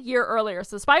just a year earlier,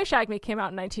 so Spy Who Shagged Me came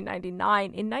out in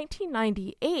 1999. In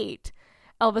 1998,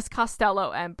 Elvis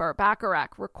Costello and Burt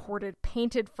Bacharach recorded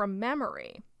Painted from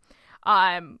Memory,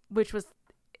 which was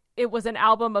an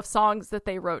album of songs that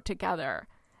they wrote together.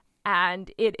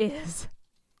 And it is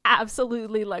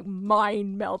absolutely like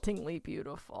mind-meltingly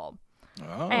beautiful.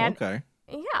 Oh, and, okay.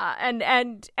 Yeah,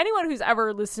 and anyone who's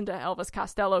ever listened to Elvis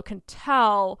Costello can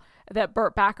tell that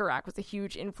Burt Bacharach was a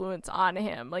huge influence on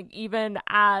him. Like even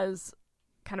as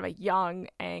kind of a young,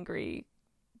 angry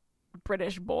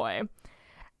British boy,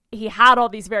 he had all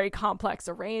these very complex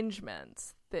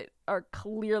arrangements that are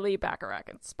clearly Bacharach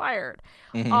inspired.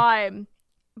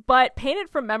 But Painted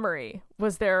from Memory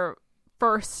was their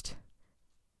first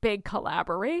big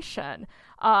collaboration.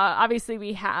 Obviously,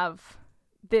 we have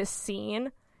this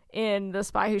scene in The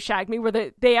Spy Who Shagged Me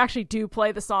where they actually do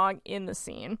play the song in the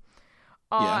scene.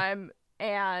 And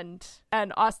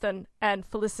Austin and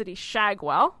Felicity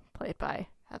Shagwell, played by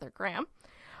Heather Graham,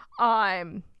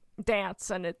 dance,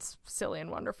 and it's silly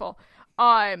and wonderful.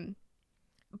 But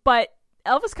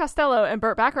Elvis Costello and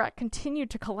Burt Bacharach continued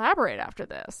to collaborate after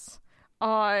this.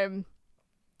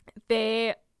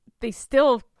 They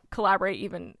still collaborate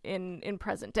even in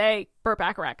present day. Burt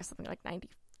Bacharach is something like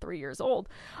 93 years old.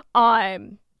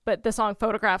 But the song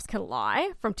Photographs Can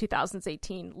Lie from 2000's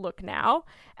 18 Look Now,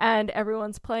 and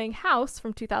Everyone's Playing House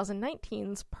from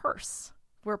 2019's Purse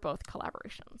were both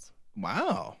collaborations.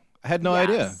 Wow. I had no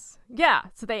idea. Yeah.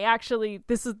 So they actually,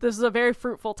 this is a very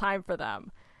fruitful time for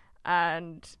them.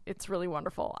 And it's really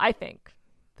wonderful, I think,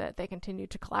 that they continue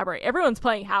to collaborate. Everyone's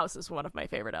Playing House is one of my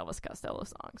favorite Elvis Costello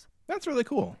songs. That's really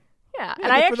cool. Yeah.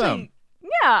 And I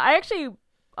actually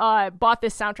bought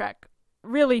this soundtrack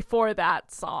really for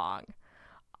that song.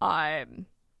 And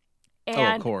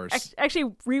of course.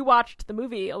 Actually rewatched the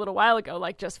movie a little while ago,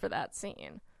 like just for that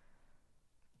scene.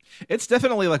 It's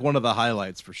definitely like one of the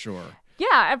highlights for sure.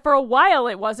 Yeah, and for a while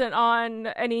it wasn't on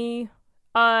any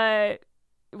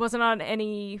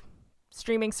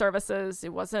streaming services.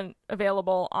 It wasn't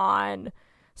available on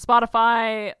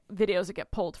Spotify. Videos that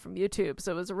get pulled from YouTube,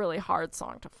 so it was a really hard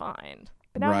song to find.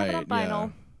 But now I have it on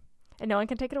vinyl, and no one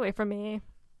can take it away from me.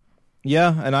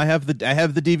 Yeah, and I have the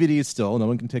DVDs still. No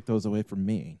one can take those away from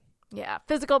me. Yeah,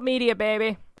 physical media,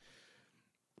 baby.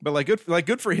 But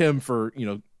good for him for, you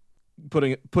know,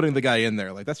 putting the guy in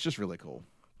there. Like, that's just really cool.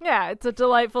 Yeah, it's a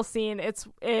delightful scene. It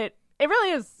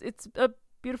really is. It's a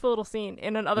beautiful little scene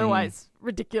in an otherwise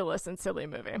ridiculous and silly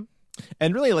movie.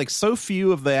 And really, like, so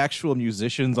few of the actual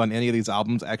musicians on any of these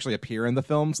albums actually appear in the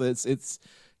films. It's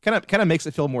kind of makes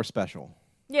it feel more special.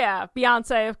 Yeah,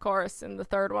 Beyonce, of course, in the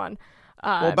third one.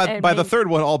 Well, by the third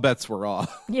one, all bets were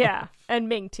off. Yeah, and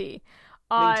Ming T.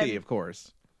 Ming T, of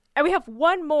course. And we have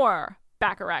one more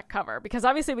Bacharach cover, because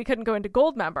obviously we couldn't go into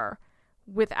Goldmember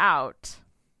without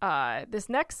this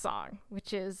next song,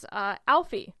 which is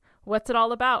Alfie, What's It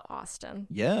All About, Austin?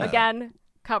 Yeah. Again,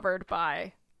 covered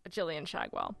by Jillian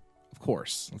Shagwell. Of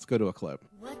course. Let's go to a clip.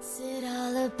 What's it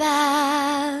all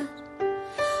about,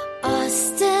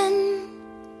 Austin?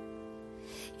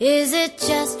 Is it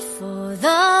just for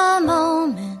the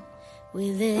moment we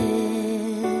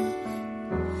live?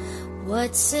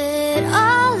 What's it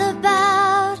all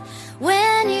about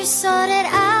when you sort it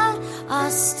out,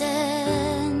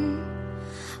 Austin?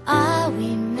 Are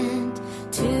we meant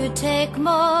to take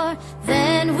more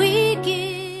than we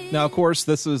give? Now, of course,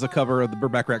 this is a cover of the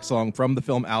Burt Bacharach song from the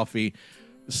film Alfie,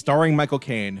 starring Michael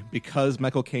Caine, because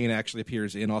Michael Caine actually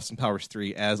appears in Austin Powers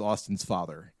 3 as Austin's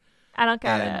father. I don't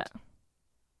get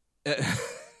it.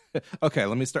 Okay,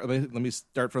 let me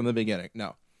start from the beginning.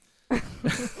 No.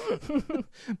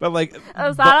 But like,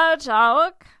 is that a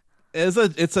joke?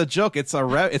 It's a joke. It's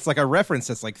like a reference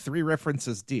that's like 3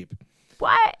 references deep.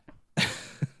 What?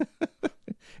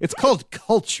 It's called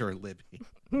culture, Libby.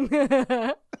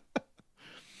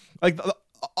 Like,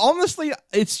 honestly,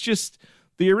 it's just,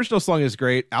 the original song is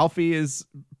great. Alfie is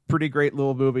pretty great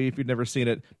little movie if you've never seen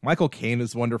it. Michael Caine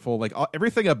is wonderful. Like,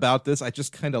 everything about this I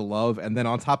just kind of love. And then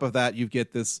on top of that, you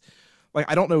get this, like,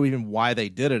 I don't know even why they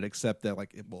did it, except that,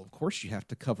 like, well, of course you have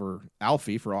to cover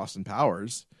Alfie for Austin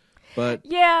Powers. But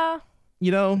yeah,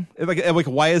 you know, like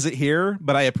why is it here?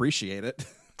 But I appreciate it.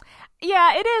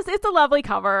 Yeah, it is. It's a lovely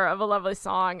cover of a lovely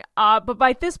song. But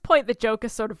by this point, the joke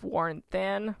is sort of worn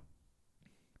thin.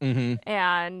 Mm-hmm.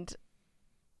 And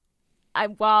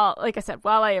while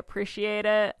I appreciate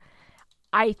it,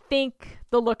 I think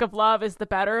The Look of Love is the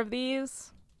better of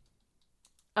these.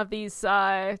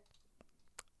 Sorry,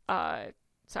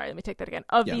 let me take that again.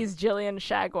 These Jillian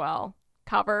Shagwell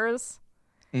covers,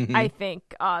 mm-hmm. I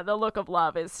think The Look of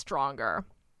Love is stronger.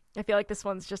 I feel like this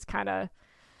one's just kind of,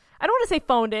 I don't want to say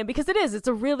phoned in, because it is. It's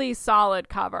a really solid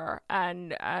cover,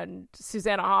 and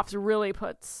Susanna Hoffs really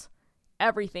puts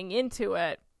everything into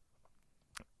it.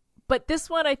 But this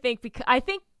one, I think, you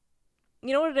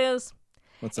know what it is?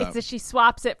 What's it's up? that she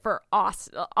swaps it for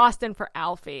Austin for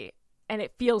Alfie, and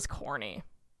it feels corny.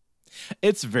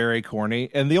 It's very corny,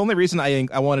 and the only reason I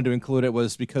wanted to include it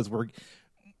was because we're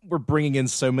bringing in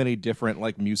so many different,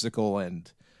 like, musical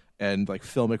and like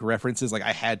filmic references. Like,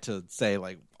 I had to say,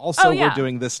 like, also we're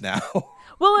doing this now.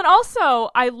 Well, and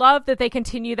also I love that they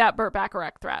continue that Burt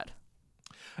Bacharach thread.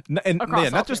 And across yeah,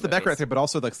 all not just three the Becker movies. thread, but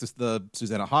also like the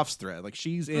Susanna Hoffs thread. Like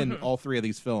she's in all three of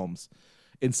these films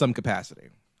in some capacity.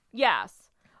 Yes.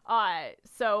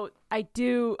 So I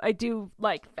do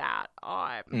like that.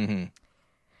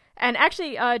 And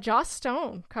actually, Joss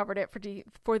Stone covered it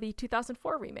for the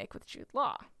 2004 remake with Jude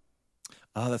Law.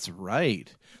 Oh, that's right.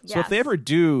 So Yes. if we ever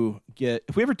do get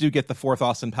the fourth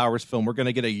Austin Powers film, we're going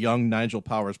to get a young Nigel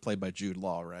Powers played by Jude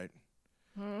Law, right?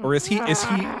 Or is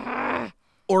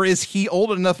he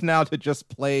old enough now to just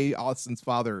play Austin's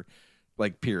father?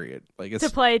 Like, period. Like it's To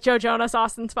play Joe Jonas,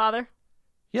 Austin's father.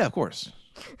 yeah, of course,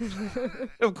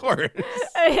 of course.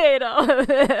 I hate all of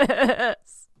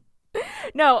this.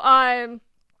 No,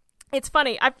 it's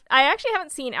funny. I actually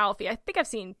haven't seen Alfie. I think I've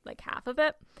seen like half of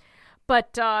it.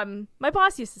 But my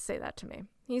boss used to say that to me.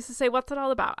 He used to say, "What's it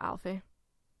all about, Alfie?"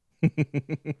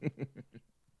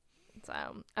 So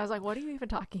I was like, "What are you even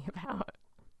talking about?"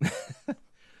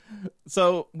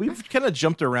 So we've kind of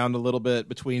jumped around a little bit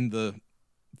between the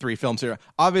three films here.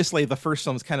 Obviously, the first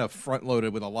film's kind of front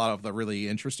loaded with a lot of the really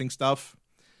interesting stuff,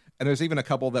 and there's even a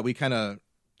couple that we kind of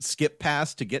skip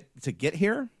past to get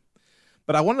here.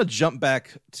 But I want to jump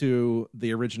back to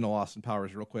the original Austin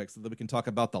Powers real quick so that we can talk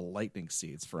about the lightning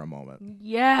seeds for a moment.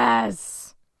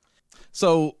 Yes.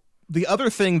 So the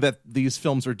other thing that these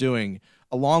films are doing,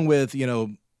 along with,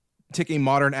 taking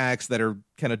modern acts that are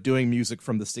kind of doing music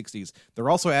from the 60s, they're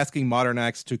also asking modern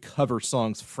acts to cover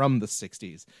songs from the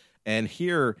 60s. And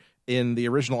here in the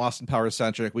original Austin Powers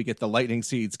soundtrack, we get the Lightning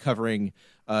Seeds covering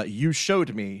You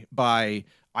Showed Me by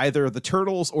either the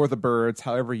Turtles or the Byrds,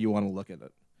 however you want to look at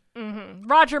it. Mm-hmm.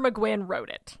 Roger McGuinn wrote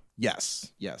it.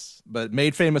 Yes. But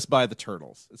made famous by the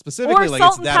Turtles. Specifically, Or like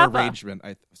Salt it's and that Pepper. arrangement.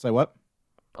 Say what?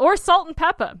 Or Salt and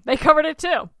Pepper. They covered it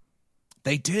too.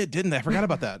 They did, didn't they? I forgot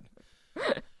about that.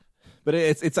 But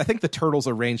it's I think the Turtles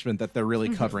arrangement that they're really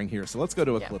covering here. So let's go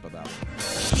to a clip of that.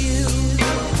 You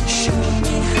showed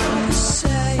me how to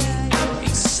say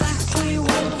exactly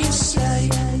what you say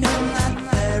in that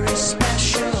very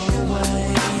special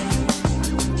way.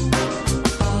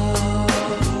 Oh,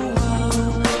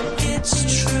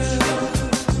 it's true.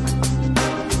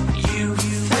 You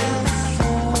fell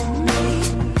for me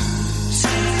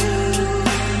too.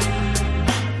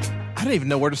 I don't even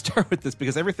know where to start with this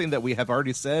because everything that we have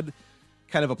already said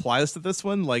kind of applies to this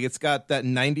one. Like it's got that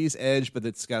 90s edge, but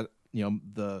it's got,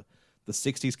 the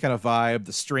 60s kind of vibe.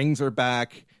 The strings are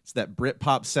back. It's that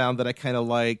Britpop sound that I kind of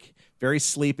like. Very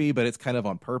sleepy, but it's kind of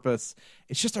on purpose.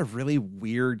 It's just a really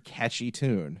weird, catchy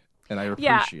tune, and I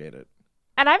appreciate it.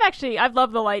 And I've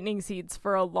loved the Lightning Seeds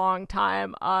for a long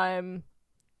time.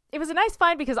 It was a nice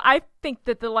find because I think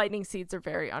that the Lightning Seeds are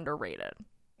very underrated.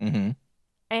 Mm-hmm.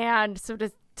 And so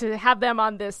to have them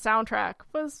on this soundtrack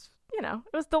was, it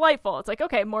was delightful. It's like,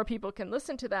 okay, more people can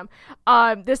listen to them.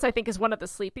 This, I think, is one of the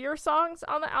sleepier songs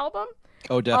on the album.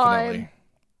 Oh, definitely.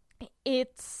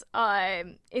 It's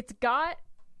got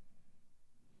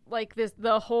like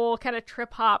the whole kind of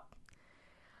trip hop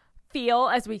feel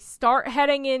as we start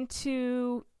heading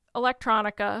into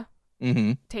electronica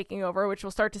taking over, which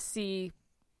we'll start to see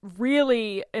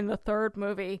really in the third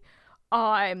movie.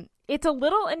 It's a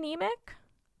little anemic,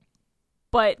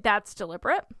 but that's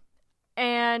deliberate.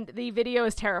 And the video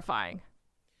is terrifying.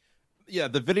 Yeah,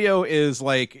 the video is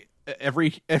like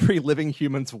every living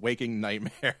human's waking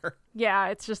nightmare. Yeah,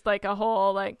 it's just like a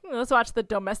whole let's watch the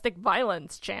domestic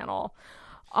violence channel.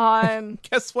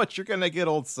 Guess what? You're gonna get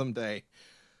old someday.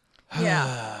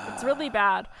 Yeah, it's really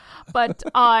bad. But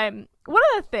one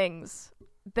of the things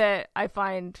that I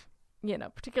find,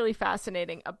 particularly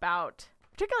fascinating about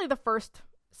particularly the first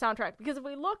soundtrack, because if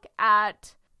we look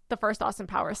at the first Austin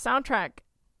Powers soundtrack,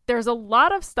 there's a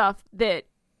lot of stuff that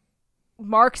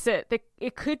marks it. That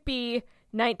it could be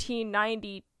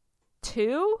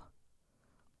 1992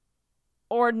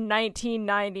 or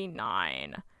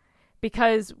 1999,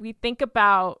 because we think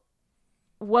about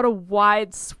what a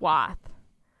wide swath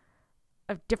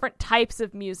of different types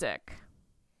of music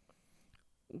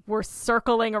were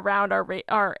circling around our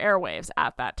airwaves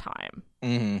at that time.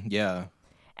 Yeah.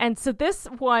 And so this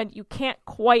one, you can't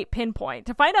quite pinpoint.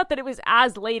 To find out that it was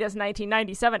as late as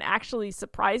 1997 actually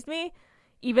surprised me,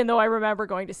 even though I remember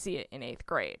going to see it in 8th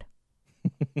grade.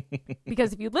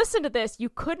 Because if you listen to this, you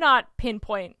could not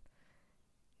pinpoint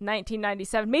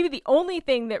 1997. Maybe the only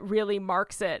thing that really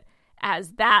marks it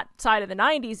as that side of the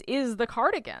 90s is the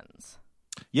Cardigans.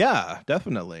 Yeah,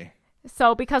 definitely.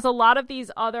 So because a lot of these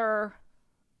other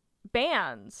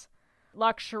bands,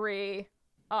 Luxury,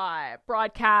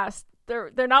 Broadcast,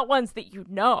 they're not ones that you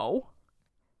know.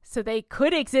 So they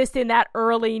could exist in that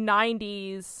early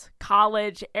 90s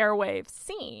college airwave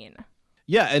scene.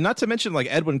 Yeah, and not to mention like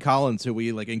Edwyn Collins, who we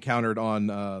encountered on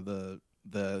the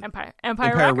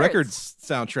Empire Records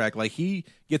soundtrack. Like he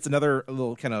gets another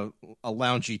little kind of a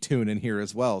loungy tune in here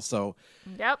as well. So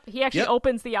yep, he actually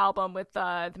opens the album with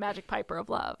the Magic Piper of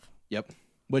Love. Yep,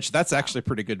 which that's actually a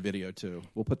pretty good video too.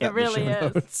 We'll put that It really in the show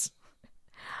is. notes.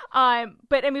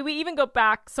 But I mean, we even go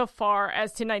back so far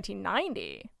as to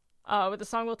 1990 with a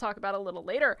song we'll talk about a little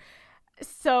later.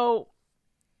 So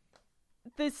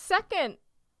the second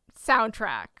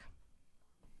soundtrack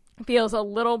feels a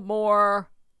little more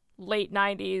late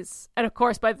 90s, and of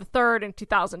course by the third in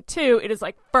 2002 it is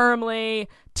like firmly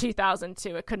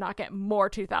 2002. It could not get more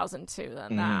 2002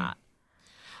 than that.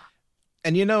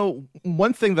 And you know,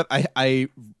 one thing that I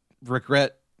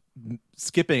regret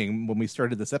skipping when we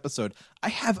started this episode, I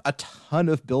have a ton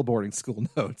of billboarding school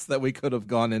notes that we could have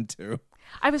gone into.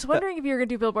 I was wondering if you were going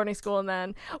to do billboarding school, and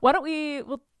then why don't we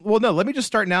well no, let me just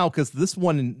start now, because this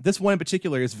one in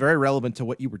particular is very relevant to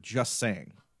what you were just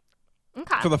saying.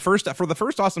 Okay. For the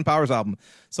first Austin Powers album.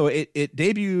 So it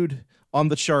debuted on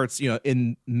the charts,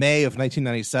 in May of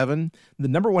 1997. The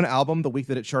number one album the week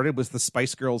that it charted was the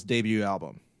Spice Girls debut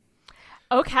album.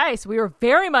 Okay, so we were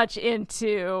very much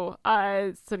into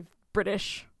sort of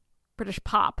British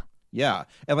pop. Yeah,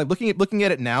 and like looking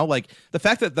at it now, like the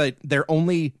fact that they're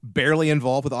only barely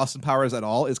involved with Austin Powers at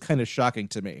all is kind of shocking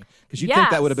to me, because you'd think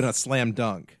that would have been a slam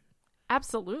dunk.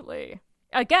 Absolutely.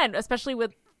 Again, especially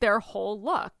with their whole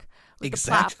look. With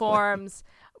Exactly. the platforms,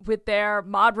 with their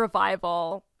mod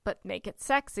revival, but make it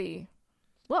sexy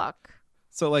look.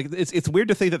 So like it's weird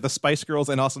to think that the Spice Girls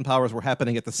and Austin Powers were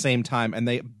happening at the same time, and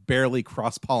they barely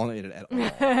cross-pollinated at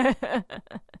all.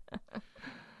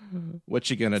 What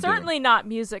you gonna do? Certainly not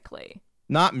musically.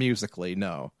 Not musically,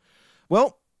 no.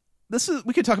 Well,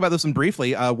 we could talk about this one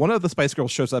briefly. One of the Spice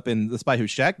Girls shows up in The Spy Who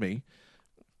Shagged Me.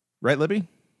 Right, Libby?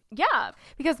 Yeah,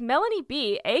 because Melanie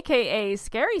B, a.k.a.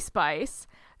 Scary Spice,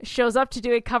 shows up to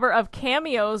do a cover of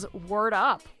Cameo's Word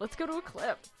Up. Let's go to a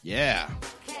clip. Yeah.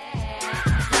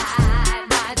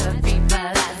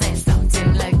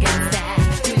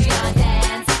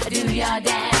 Do your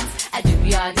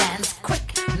dance quick.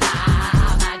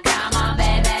 Mama, come on,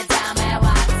 baby, tell me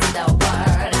what's the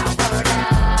word up.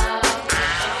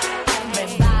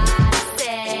 Everybody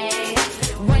say,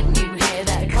 when you hear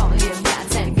that call, you've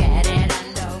got to get it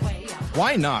underway.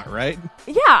 Why not, right?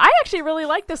 Yeah, I actually really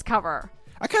like this cover.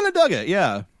 I kind of dug it,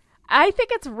 yeah. I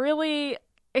think it's really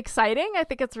exciting. I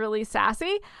think it's really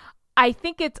sassy. I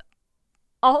think it's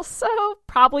also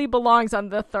probably belongs on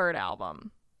the third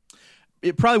album.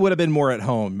 It probably would have been more at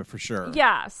home, for sure.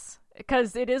 Yes,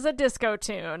 because it is a disco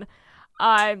tune.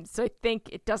 So I think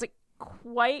it doesn't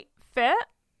quite fit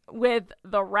with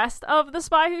the rest of The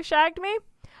Spy Who Shagged Me,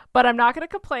 but I'm not going to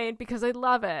complain because I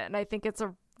love it. And I think it's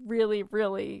a really,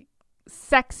 really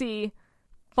sexy,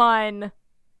 fun,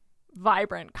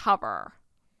 vibrant cover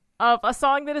of a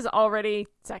song that is already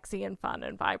sexy and fun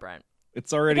and vibrant.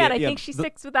 It's already... Again, I think she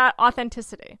sticks with that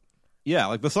authenticity. Yeah,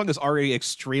 like the song is already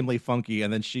extremely funky,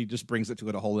 and then she just brings it to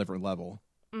a whole different level.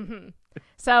 Mm-hmm.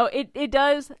 So it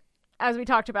does, as we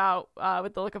talked about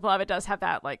with The Look of Love, it does have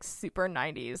that like super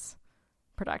 90s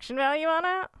production value on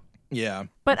it. Yeah.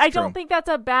 But I don't think that's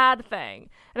a bad thing.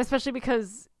 And especially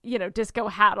because, disco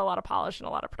had a lot of polish and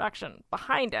a lot of production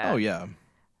behind it. Oh, yeah.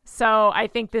 So I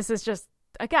think this is just,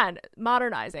 again,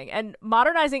 modernizing. And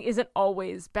modernizing isn't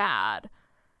always bad.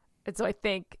 And so I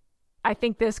think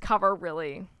this cover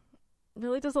really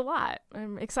does a lot.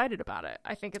 I'm excited about it.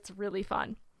 I think it's really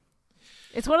fun.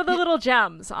 It's one of the little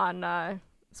gems on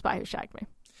Spy Who Shagged Me.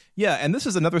 Yeah, and this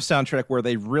is another soundtrack where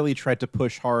they really tried to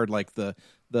push hard, like the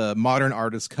modern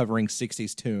artists covering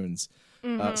 60s tunes.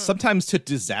 Sometimes to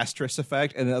disastrous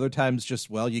effect, and other times just,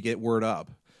 you get Word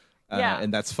Up.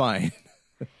 And that's fine.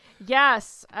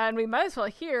 Yes, and we might as well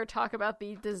here talk about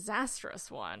the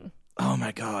disastrous one. Oh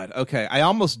my God. Okay. I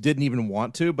almost didn't even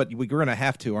want to, but we're going to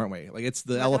have to, aren't we? Like, it's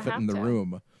the elephant in the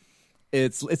room.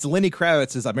 It's Lenny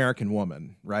Kravitz's American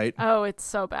Woman, right? Oh, it's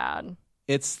so bad.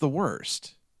 It's the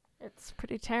worst. It's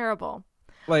pretty terrible.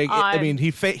 Like, I mean,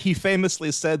 he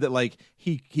famously said that, like,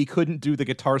 he couldn't do the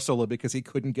guitar solo because he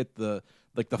couldn't get the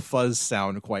fuzz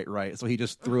sound quite right. So he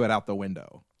just threw it out the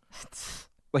window.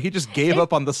 Like, he just gave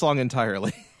up on the song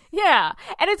entirely. Yeah.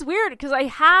 And it's weird because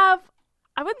I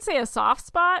wouldn't say a soft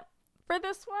spot for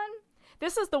this one.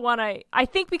 This is the one I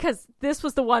think because this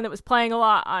was the one that was playing a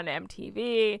lot on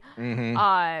MTV. Mm-hmm.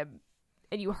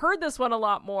 And you heard this one a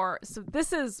lot more. So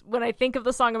this is, when I think of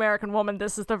the song American Woman,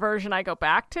 this is the version I go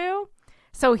back to.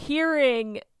 So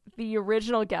hearing the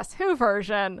original Guess Who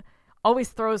version always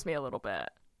throws me a little bit.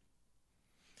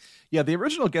 Yeah, the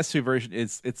original Guess Who version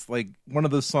it's like one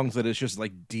of those songs that is just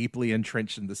like deeply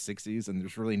entrenched in the 60s and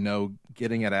there's really no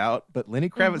getting it out. But Lenny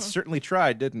Kravitz certainly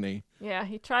tried, didn't he? Yeah,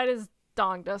 he tried his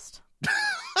Dongdest.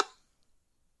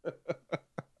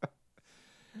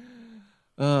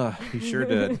 He sure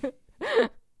did.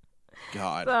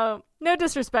 God. So, no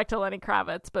disrespect to Lenny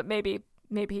Kravitz, but maybe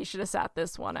he should have sat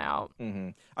this one out. Mm-hmm.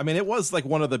 I mean, it was like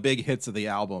one of the big hits of the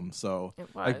album, so It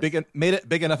was. like made it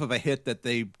big enough of a hit that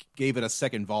they gave it a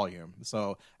second volume.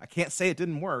 So I can't say it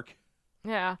didn't work.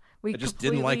 Yeah, we I just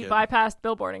completely didn't like it. bypassed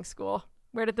billboarding school.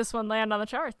 Where did this one land on the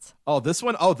charts? This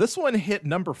one hit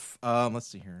number. Let's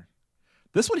see here.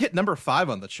 This one hit number 5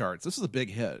 on the charts. This is a big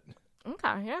hit.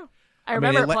 Okay, yeah. I mean,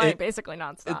 remember it- playing it- basically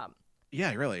nonstop.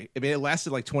 Yeah, really. I mean, it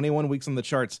lasted like 21 weeks on the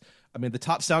charts. I mean, the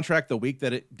top soundtrack the week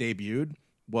that it debuted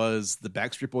was the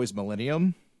Backstreet Boys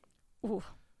Millennium. Ooh.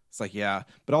 It's like, yeah.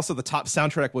 But also the top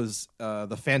soundtrack was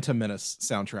the Phantom Menace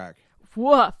soundtrack.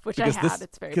 Woof, which Because I had. this-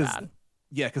 It's very 'cause- bad.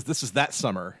 Yeah, because this is that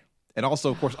summer. And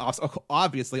also, of course,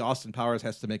 obviously, Austin Powers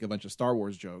has to make a bunch of Star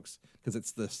Wars jokes because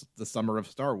it's the summer of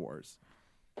Star Wars.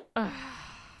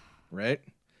 Right?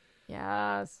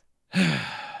 Yes. I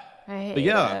hate But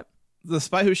yeah, it. The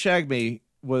Spy Who Shagged Me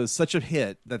was such a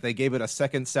hit that they gave it a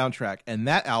second soundtrack, and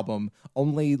that album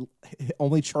only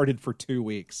charted for 2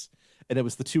 weeks, and it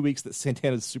was the 2 weeks that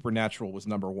Santana's Supernatural was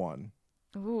number 1.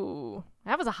 Ooh,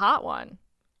 that was a hot one.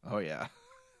 Oh yeah,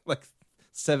 like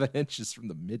 7 inches from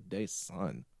the midday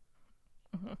sun.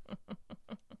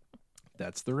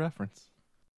 That's the reference.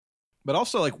 But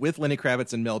also, like with Lenny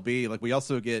Kravitz and Mel B, like we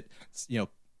also get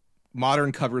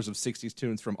modern covers of 60s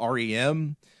tunes from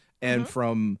REM and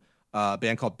from a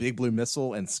band called Big Blue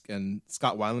Missile and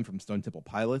Scott Weiland from Stone Temple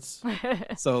Pilots.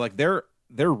 So like they're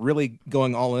really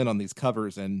going all in on these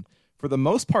covers, and for the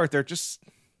most part, they're just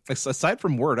aside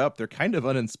from Word Up, they're kind of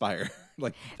uninspired.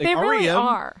 like They really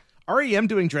are. REM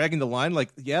doing Dragging the Line, like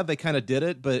yeah, they kind of did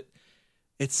it, but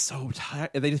it's so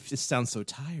tired. They just sound so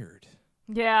tired.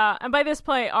 Yeah, and by this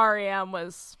point, REM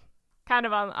was kind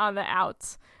of on the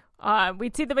outs.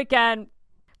 We'd see them again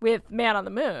with Man on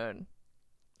the Moon,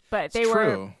 but they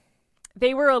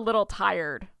were a little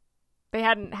tired. They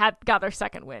hadn't got their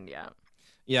second win yet.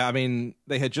 Yeah, I mean,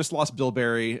 they had just lost Bill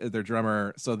Berry, their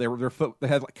drummer, so they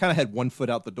had 1 foot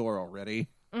out the door already.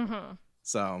 Mm-hmm.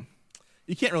 So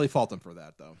you can't really fault them for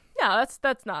that, though. No,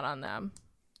 that's not on them.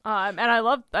 And I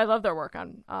love their work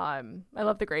on. I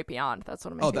love The Great Beyond. That's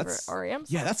one of my favorite REM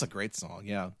songs. Yeah, that's a great song.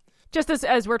 Yeah. Just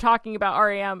as we're talking about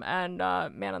REM and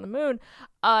Man on the Moon,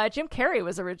 Jim Carrey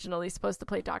was originally supposed to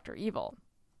play Dr. Evil,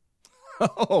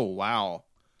 Oh wow.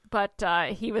 but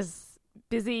he was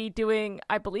busy doing,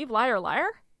 I believe, Liar Liar.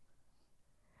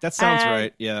 That sounds And-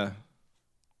 right. Yeah.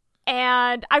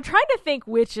 And I'm trying to think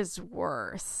which is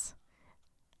worse.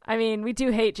 I mean, we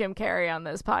do hate Jim Carrey on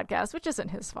this podcast, which isn't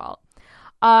his fault.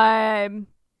 But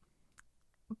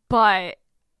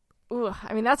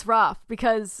I mean, that's rough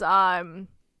because Dr.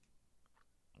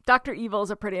 Evil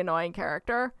is a pretty annoying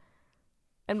character,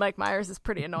 and Mike Myers is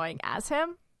pretty annoying as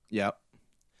him. Yep.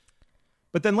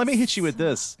 But then let me hit you with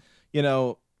this.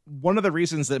 One of the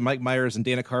reasons that Mike Myers and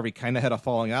Dana Carvey kind of had a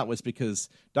falling out was because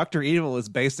Dr. Evil is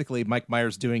basically Mike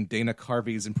Myers doing Dana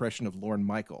Carvey's impression of Lorne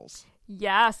Michaels.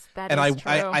 Yes, that And is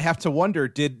true. I have to wonder,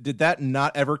 did that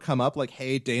not ever come up? Like,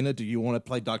 hey, Dana, do you want to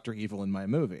play Dr. Evil in my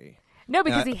movie? No,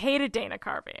 because he hated Dana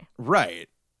Carvey. Right.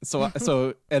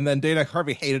 So and then Dana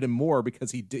Carvey hated him more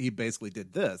because he basically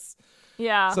did this.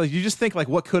 Yeah. So you just think like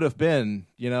what could have been,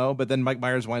 but then Mike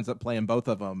Myers winds up playing both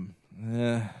of them.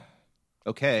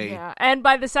 Okay. Yeah, and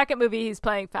by the second movie, he's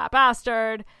playing Fat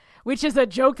Bastard, which is a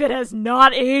joke that has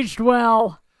not aged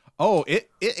well. Oh,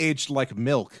 it aged like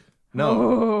milk.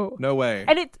 No, no way.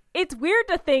 And it's weird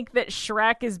to think that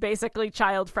Shrek is basically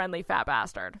child-friendly Fat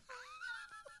Bastard.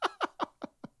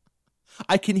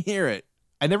 I can hear it.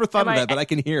 I never thought of that, but I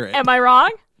can hear it. Am I wrong?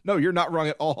 No, you're not wrong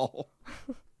at all.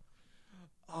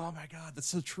 Oh my God, that's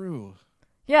so true.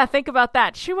 Yeah, think about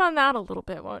that. Chew on that a little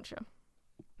bit, won't you?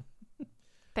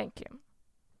 Thank you.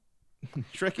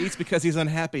 Shrek eats because he's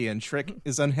unhappy, and Shrek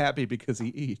is unhappy because he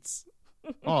eats.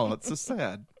 Oh, that's so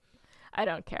sad. I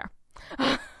don't care.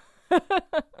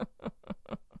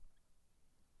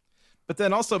 But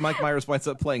then also Mike Myers winds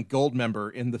up playing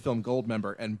Goldmember in the film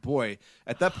Goldmember, and boy,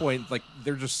 at that point, like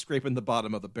they're just scraping the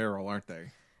bottom of the barrel, aren't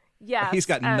they? Yeah. He's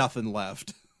got nothing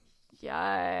left.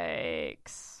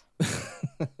 Yikes.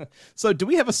 So do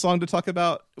we have a song to talk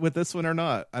about with this one or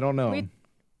not? I don't know.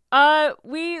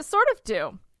 We sort of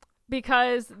do.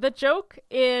 Because the joke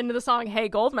in the song Hey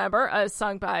Goldmember is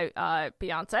sung by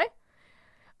Beyonce,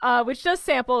 which does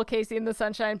sample Casey and the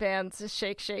Sunshine Band's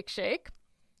Shake, Shake, Shake,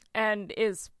 and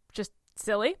is just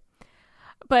silly.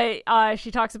 But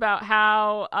she talks about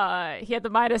how he had the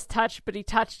Midas touch, but he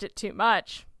touched it too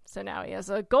much. So now he has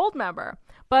a gold member.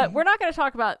 But we're not going to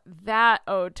talk about that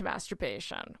ode to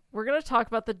masturbation. We're going to talk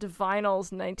about the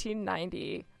Divinyls'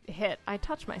 1990 hit, I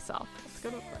Touch Myself. Let's go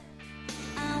to it.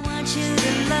 I want you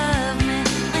to love me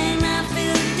when I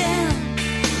feel down.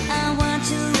 I want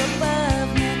you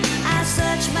above me. I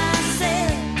search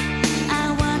myself.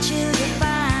 I want you to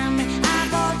find me. I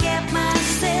forget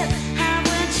myself. I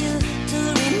want you to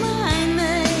remind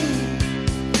me.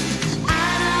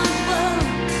 I don't want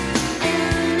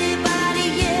anybody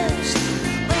else.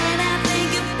 When I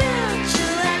think about you,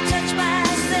 I touch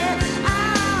myself. Oh,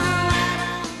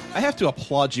 I have to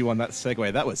applaud you on that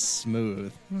segue. That was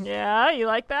smooth. Yeah, you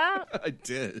like that? I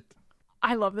did.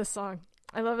 I love this song.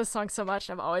 I love this song so much.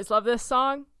 I've always loved this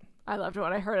song. I loved it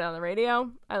when I heard it on the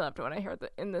radio. I loved it when I heard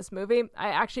it in this movie. I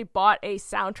actually bought a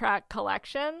soundtrack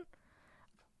collection.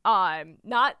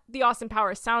 Not the Austin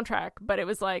Powers soundtrack, but it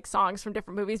was like songs from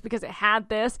different movies because it had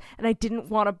this, and I didn't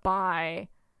want to buy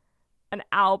an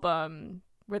album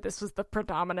where this was the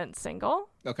predominant single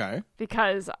Okay.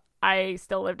 because I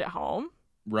still lived at home.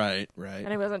 Right. And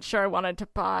I wasn't sure I wanted to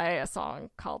buy a song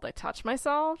called I Touch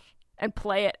Myself and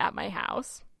play it at my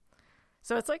house.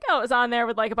 So it's like, oh, it was on there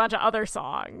with like a bunch of other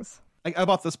songs. I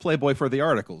bought this Playboy for the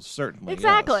articles, certainly.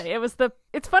 Exactly. Yes.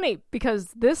 It's funny because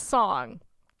this song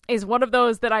is one of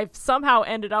those that I've somehow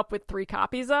ended up with 3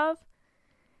 copies of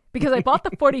because I bought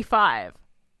the 45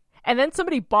 and then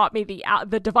somebody bought me the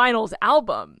Divinyls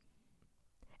album.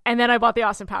 And then I bought the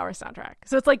Austin Powers soundtrack.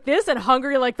 So it's like this and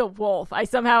Hungry Like the Wolf. I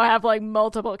somehow have like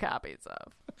multiple copies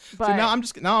of. But So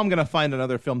now I'm gonna find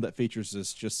another film that features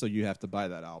this just so you have to buy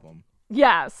that album.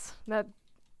 yes, that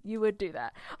you would do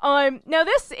that. Now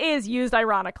this is used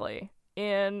ironically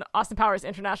in Austin Powers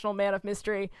International Man of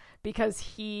Mystery because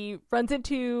he runs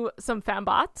into some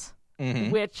fembots,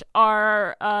 which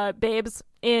are babes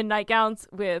in nightgowns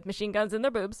with machine guns in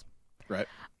their boobs. Right.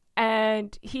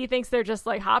 And he thinks they're just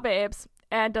like hot babes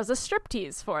and does a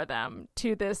striptease for them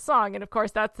to this song. And of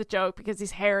course that's the joke because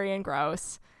he's hairy and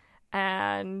gross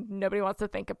and nobody wants to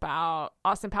think about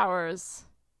Austin Powers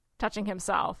touching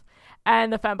himself.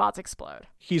 And the fembots explode.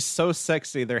 He's so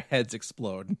sexy, their heads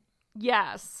explode.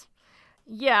 Yes.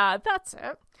 Yeah, that's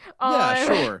it. Yeah,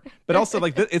 sure. But also,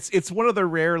 like, it's one of the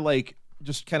rare, like,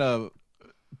 just kind of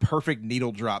perfect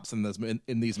needle drops in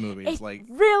these movies. It like,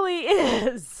 really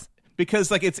is.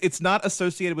 because like it's not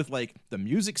associated with like the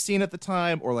music scene at the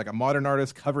time or like a modern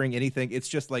artist covering anything. It's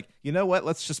just like, you know what?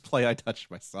 Let's just play I Touched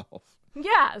Myself.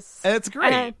 Yes. And it's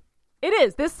great. And it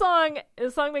is. This song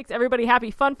makes everybody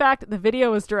happy. Fun fact, the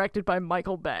video was directed by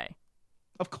Michael Bay.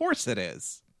 Of course it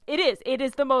is. It is. It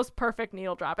is the most perfect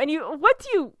needle drop. And once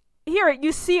you hear it,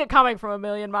 you see it coming from a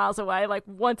million miles away. Like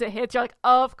once it hits, you're like,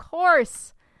 of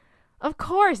course. Of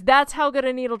course. That's how good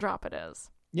a needle drop it is.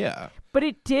 Yeah. But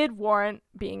it did warrant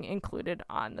being included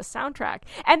on the soundtrack.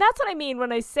 And that's what I mean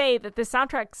when I say that the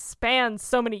soundtrack spans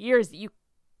so many years that you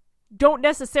don't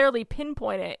necessarily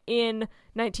pinpoint it in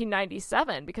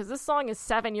 1997 because this song is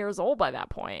 7 years old by that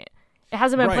point. It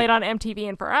hasn't been played on MTV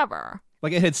in forever.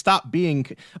 Like it had stopped being.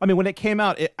 I mean, when it came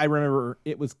out, I remember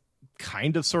it was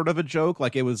kind of sort of a joke.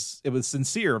 Like it was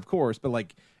sincere, of course, but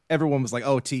like everyone was like,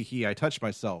 "Oh, tee-hee, I touched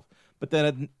myself." But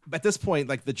then at this point,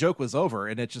 like the joke was over,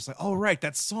 and it's just like, "Oh, right,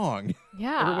 that song."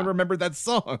 Yeah, everyone remembered that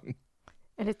song,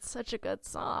 and it's such a good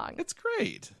song. It's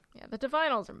great. Yeah, the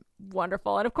Divinyls are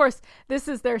wonderful, and of course, this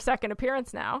is their second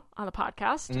appearance now on the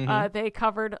podcast. Mm-hmm. They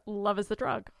covered "Love Is the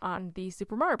Drug" on the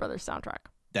Super Mario Brothers soundtrack.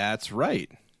 That's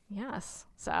right. Yes.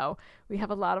 So we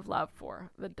have a lot of love for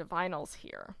the Divinyls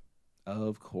here.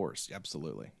 Of course.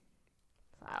 Absolutely.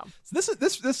 So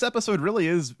this episode really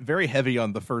is very heavy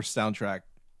on the first soundtrack,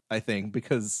 I think,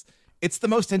 because it's the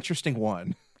most interesting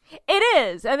one. It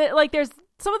is. And there's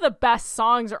some of the best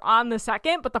songs are on the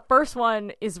second, but the first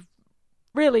one is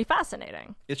really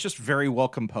fascinating. It's just very well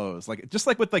composed. Like just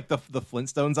like with like the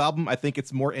Flintstones album, I think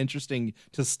it's more interesting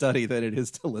to study than it is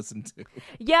to listen to.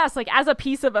 Yes, like as a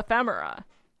piece of ephemera.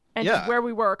 And Yeah. just where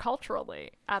we were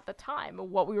culturally at the time,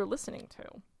 what we were listening to.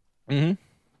 Mm-hmm.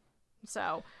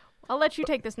 So I'll let you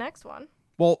take this next one.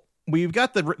 Well, we've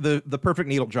got the perfect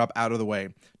needle drop out of the way.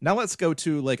 Now let's go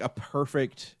to like a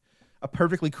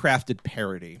perfectly crafted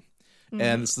parody. Mm-hmm.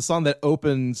 And it's the song that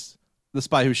opens The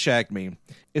Spy Who Shagged Me.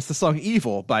 It's the song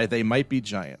Evil by They Might Be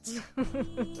Giants.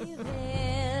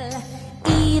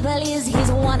 Evil is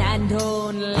his one and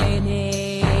only name.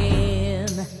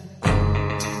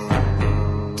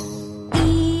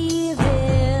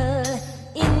 Evil,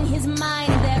 in his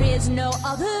mind there is no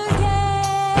other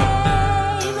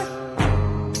game.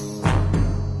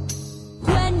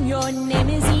 When your name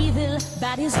is evil,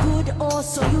 that is good, or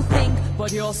so you think,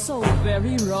 but you're so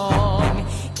very wrong.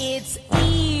 It's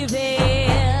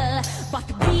evil, But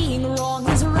being wrong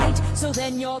is right, so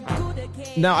then you're good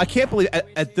again. Now, I can't believe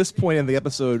at this point in the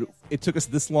episode, it took us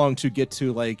this long to get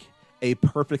to like a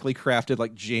perfectly crafted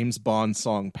like James Bond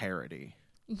song parody.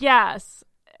 Yes.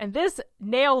 And this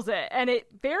nails it. And it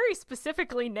very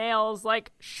specifically nails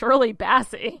like Shirley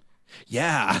Bassey.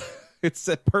 Yeah. It's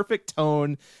a perfect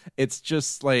tone. It's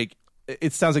just like,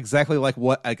 it sounds exactly like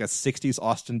what like a 60s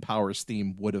Austin Powers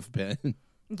theme would have been.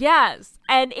 Yes.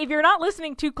 And if you're not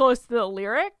listening too close to the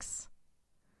lyrics,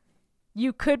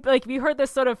 you could, like, if you heard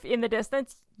this sort of in the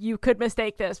distance, you could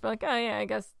mistake this. But like, oh yeah, I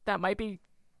guess that might be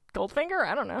Goldfinger.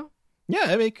 I don't know. Yeah,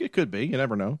 I mean, it could be. You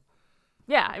never know.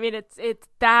 Yeah, I mean, it's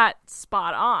that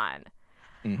spot on.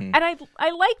 Mm-hmm. And I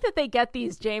like that they get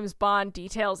these James Bond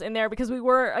details in there, because we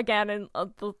were, again, in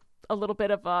a little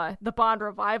bit of the Bond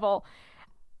revival.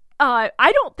 I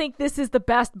don't think this is the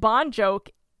best Bond joke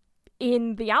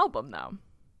in the album, though.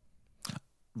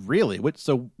 Really?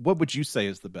 So what would you say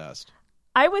is the best?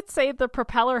 I would say the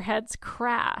propeller head's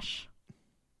crash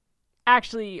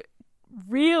actually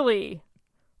really,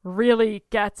 really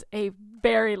gets a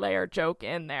very layered joke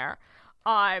in there.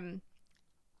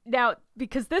 Now,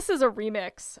 because this is a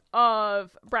remix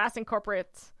of Brass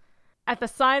Incorporate's At the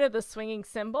Sign of the Swinging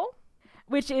Cymbal,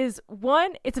 which is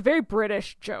it's a very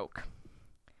British joke,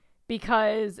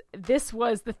 because this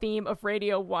was the theme of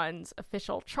Radio 1's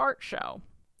official chart show.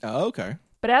 Oh, okay.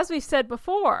 But as we've said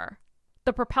before,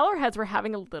 the Propellerheads were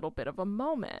having a little bit of a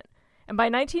moment. And by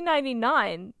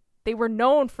 1999, they were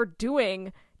known for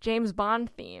doing James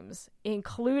Bond themes,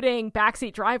 including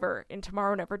Backseat Driver in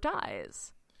Tomorrow Never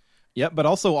Dies. Yep, but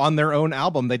also on their own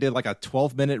album, they did like a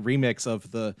 12-minute remix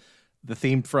of the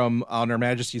theme from On Her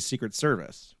Majesty's Secret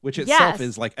Service, which itself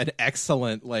is like an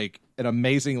excellent, like an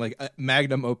amazing, like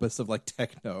magnum opus of like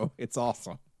techno. It's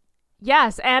awesome.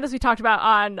 Yes, and as we talked about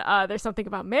on There's Something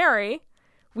About Mary,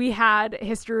 we had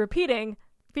History Repeating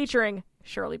featuring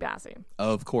Shirley Bassey.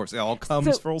 Of course, it all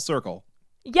comes full circle.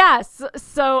 Yes,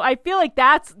 so I feel like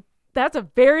that's a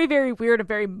very, very weird and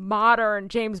very modern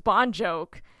James Bond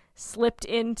joke slipped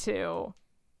into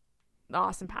the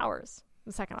Austin Powers,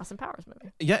 the second Austin Powers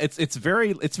movie. Yeah, it's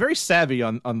very savvy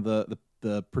on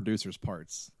the producers'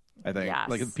 parts. I think, yes.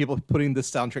 Like people putting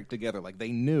this soundtrack together, like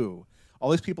they knew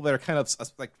all these people that are kind of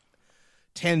like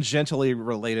tangentially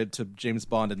related to James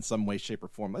Bond in some way, shape, or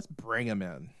form. Let's bring them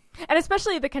in. And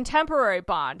especially the contemporary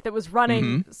Bond that was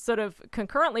running sort of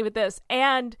concurrently with this.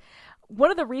 And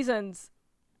one of the reasons,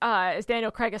 as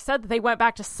Daniel Craig has said, that they went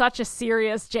back to such a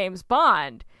serious James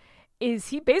Bond is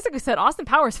he basically said, Austin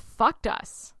Powers fucked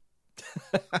us.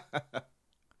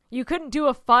 You couldn't do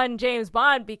a fun James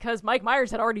Bond because Mike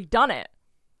Myers had already done it.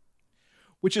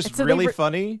 Which is really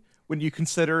funny when you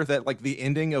consider that like the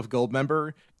ending of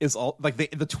Goldmember is all like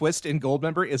the twist in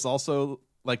Goldmember is also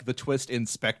like the twist in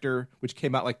Spectre, which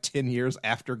came out like 10 years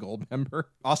after Goldmember.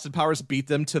 Austin Powers beat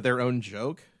them to their own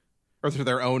joke or to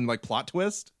their own like plot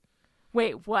twist.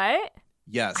 Wait, what?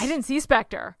 Yes. I didn't see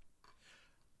Spectre.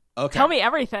 Okay. Tell me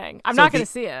everything. I'm not going to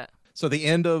see it. So the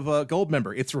end of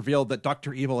Goldmember, it's revealed that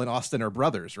Dr. Evil and Austin are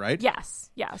brothers, right? Yes.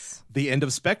 The end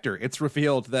of Spectre, it's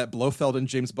revealed that Blofeld and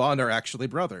James Bond are actually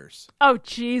brothers. Oh,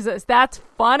 Jesus. That's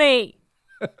funny.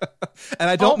 And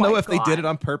I don't know if they did it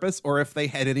on purpose or if they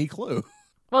had any clue.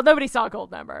 Well, nobody saw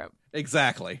Goldmember.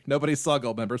 Exactly. Nobody saw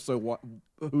Goldmember, so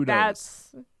who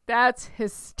knows? That's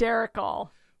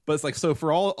hysterical. But it's like, so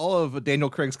for all of Daniel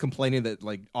Craig's complaining that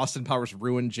like Austin Powers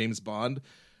ruined James Bond,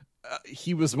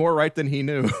 he was more right than he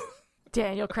knew.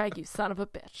 Daniel Craig, you son of a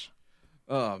bitch.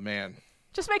 Oh, man.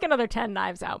 Just make another 10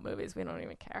 Knives Out movies. We don't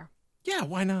even care. Yeah,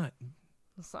 why not?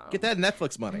 So. Get that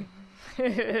Netflix money.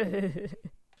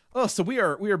 Oh, so we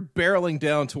are barreling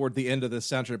down toward the end of this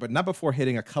soundtrack, but not before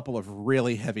hitting a couple of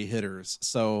really heavy hitters.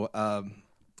 So,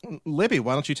 Libby,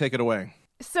 why don't you take it away?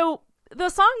 So the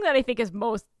song that I think is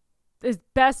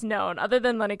best known, other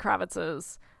than Lenny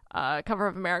Kravitz's cover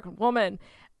of American Woman,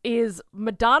 is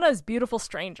Madonna's Beautiful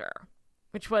Stranger,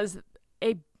 which was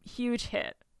a huge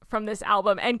hit from this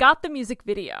album and got the music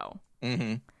video,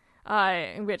 in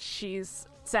which she's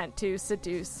sent to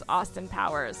seduce Austin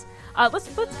Powers. Let's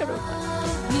go to it.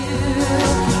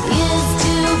 Used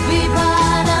to be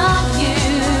part of you.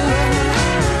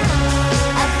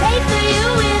 I paid for you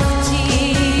with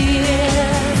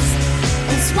tears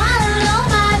and swallowed all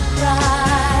my pride.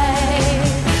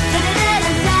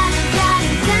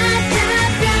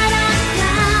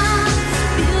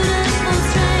 Beautiful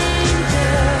stranger.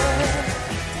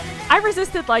 I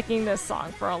resisted liking this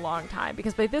song for a long time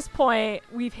because by this point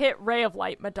we've hit Ray of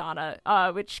Light Madonna,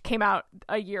 which came out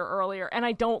a year earlier, and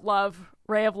I don't love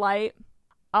Ray of Light.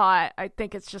 I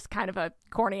think it's just kind of a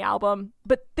corny album,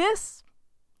 but this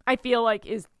I feel like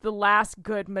is the last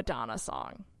good Madonna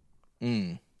song.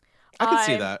 I could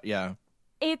see that, yeah.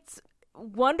 It's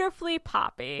wonderfully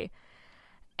poppy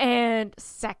and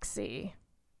sexy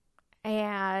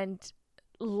and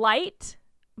light,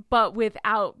 but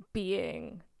without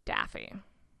being daffy.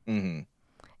 Mm-hmm.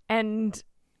 And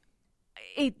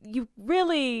you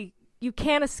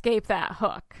can't escape that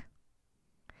hook.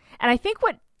 And I think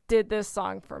what did this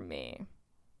song for me,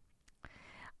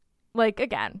 like,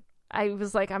 again, I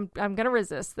was like, I'm gonna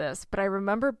resist this, but I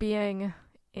remember being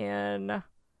in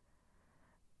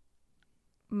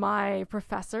my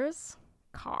professor's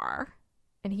car,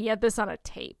 and he had this on a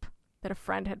tape that a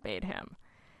friend had made him.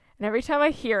 And every time I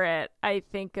hear it, I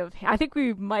think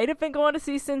we might have been going to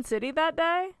see Sin City that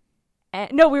day.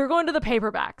 No, we were going to the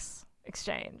Paperbacks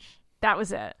exchange. That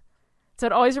was it. So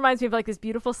it always reminds me of like this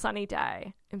beautiful sunny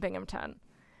day in Binghamton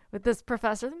with this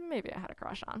professor that maybe I had a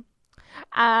crush on.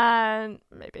 And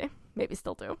maybe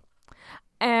still do.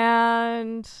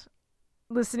 And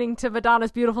listening to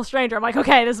Madonna's Beautiful Stranger, I'm like,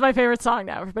 okay, this is my favorite song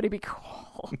now. Everybody be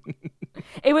cool.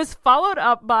 It was followed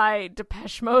up by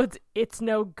Depeche Mode's It's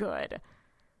No Good,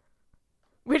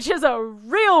 which is a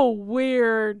real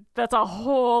weird, that's a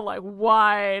whole like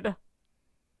wide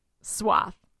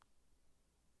swath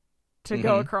to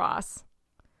go across.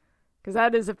 Because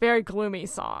that is a very gloomy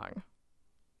song.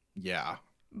 Yeah.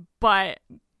 But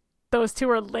those two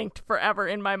are linked forever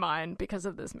in my mind because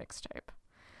of this mixtape.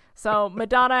 So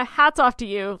Madonna, hats off to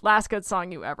you. Last good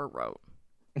song you ever wrote.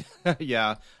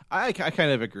 Yeah, I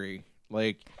kind of agree.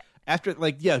 Like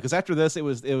because after this it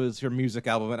was her music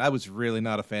album, and I was really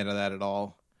not a fan of that at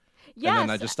all. Yes. And then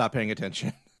I just stopped paying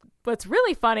attention. What's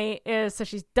really funny is, so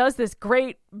she does this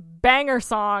great banger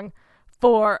song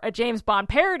for a James Bond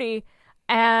parody,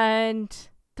 and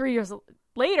 3 years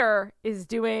later is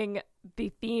doing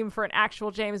the theme for an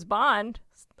actual James Bond,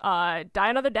 Die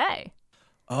Another Day.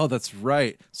 Oh, that's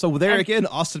right. So there again,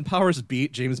 Austin Powers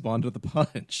beat James Bond to the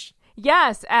punch.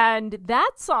 Yes, and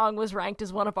that song was ranked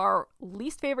as one of our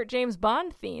least favorite James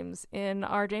Bond themes in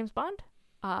our James Bond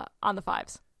on the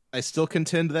fives. I still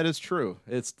contend that is true.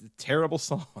 It's a terrible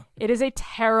song. It is a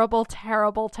terrible,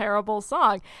 terrible, terrible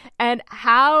song. And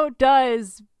how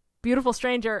does Beautiful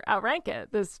Stranger outrank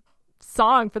it? This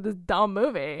song for this dumb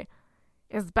movie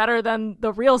is better than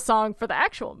the real song for the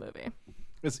actual movie.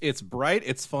 It's bright.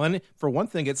 It's fun. For one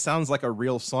thing, it sounds like a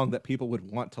real song that people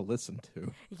would want to listen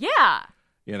to. Yeah.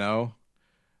 You know?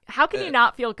 How can you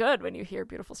not feel good when you hear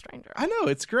Beautiful Stranger? I know.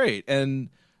 It's great. And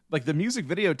like the music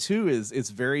video too is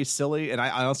very silly, and I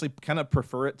honestly kind of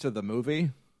prefer it to the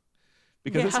movie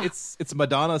because it's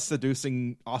Madonna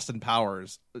seducing Austin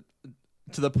Powers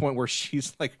to the point where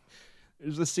she's like,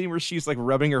 there's a scene where she's like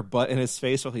rubbing her butt in his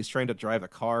face while he's trying to drive the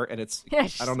car, and it's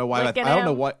I don't know why I don't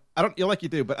know what I don't like you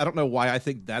do, but I don't know why I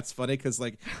think that's funny because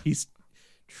like he's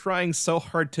trying so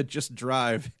hard to just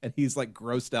drive and he's like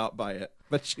grossed out by it,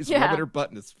 but she's rubbing her butt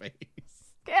in his face.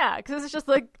 Yeah, because it's just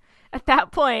like at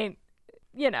that point,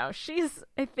 you know, she's,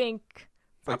 I think,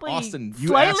 probably like, Austin,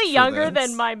 slightly younger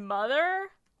than my mother.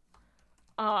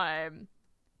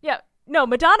 Yeah, no,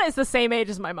 Madonna is the same age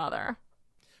as my mother.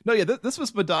 No, yeah, this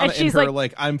was Madonna in her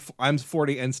like I'm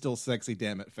 40 and still sexy,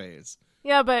 damn it phase.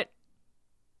 Yeah, but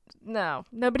no,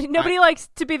 nobody likes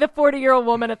to be the 40-year-old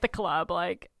woman at the club.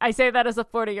 Like I say that as a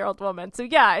 40-year-old woman. So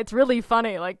yeah, it's really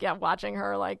funny. Like watching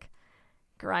her like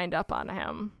grind up on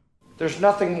him. There's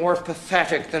nothing more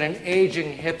pathetic than an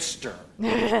aging hipster.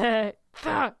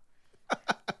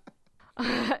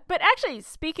 But actually,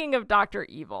 speaking of Dr.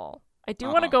 Evil, I do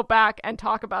want to go back and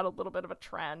talk about a little bit of a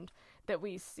trend that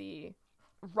we see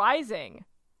rising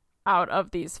out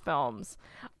of these films.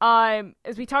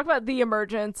 As we talk about the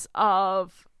emergence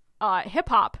of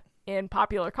hip-hop in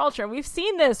popular culture, and we've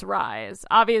seen this rise.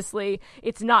 Obviously,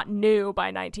 it's not new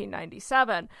by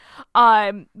 1997,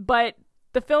 but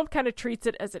the film kind of treats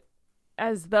it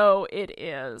as though it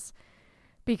is,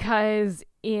 because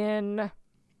in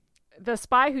The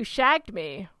Spy Who Shagged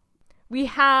Me, we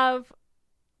have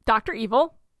Dr.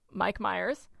 Evil, Mike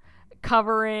Myers,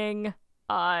 covering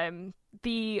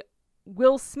the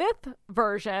Will Smith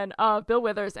version of Bill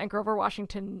Withers and Grover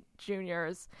Washington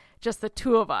Jr.'s Just the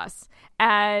Two of Us.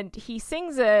 And he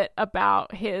sings it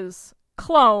about his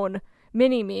clone,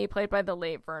 Mini-Me, played by the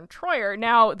late Vern Troyer.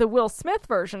 Now, the Will Smith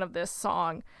version of this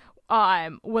song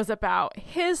was about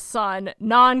his son,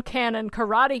 non-canon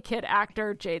Karate Kid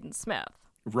actor Jaden Smith.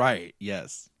 Right,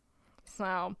 yes.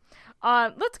 So,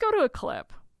 let's go to a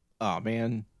clip. Oh,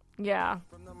 man. Yeah.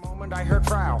 From the moment I heard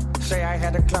Frau say I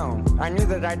had a clone, I knew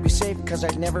that I'd be safe because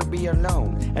I'd never be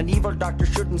alone. An evil doctor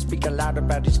shouldn't speak aloud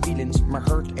about his feelings. My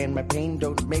hurt and my pain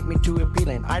don't make me too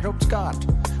appealing. I'd hope Scott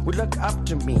would look up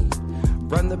to me,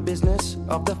 run the business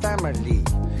of the family.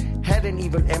 had an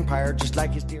evil empire just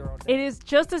like his dear old. It is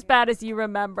just as bad as you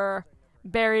remember,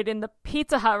 buried in the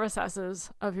Pizza Hut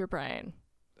recesses of your brain.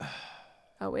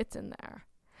 Oh, it's in there.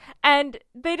 And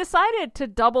they decided to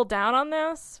double down on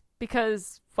this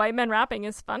because white men rapping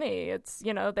is funny. It's,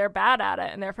 they're bad at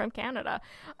it and they're from Canada.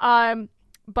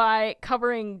 By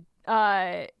covering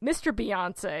Mr.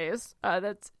 Beyonce's,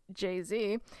 that's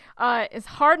Jay-Z, is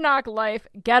Hard Knock Life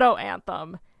ghetto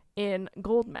anthem in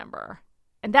Goldmember.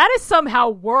 And that is somehow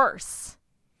worse.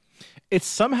 It's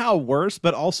somehow worse,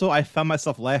 but also I found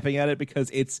myself laughing at it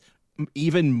because it's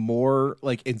even more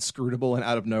like inscrutable and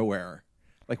out of nowhere.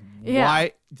 Like,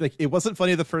 why? Like, it wasn't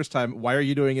funny the first time. Why are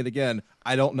you doing it again?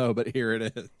 I don't know, but here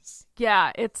it is.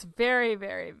 Yeah, it's very,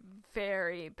 very,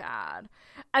 very bad.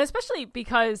 And especially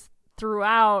because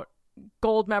throughout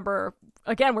Goldmember,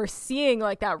 again, we're seeing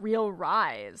like that real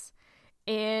rise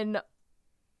in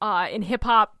hip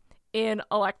hop, in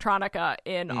electronica,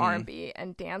 in R&B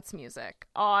and dance music.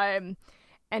 And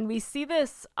we see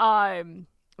this,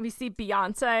 we see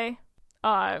Beyonce,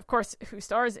 of course, who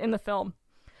stars in the film,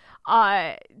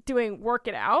 doing Work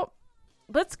It Out.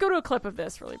 Let's go to a clip of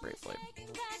this really briefly.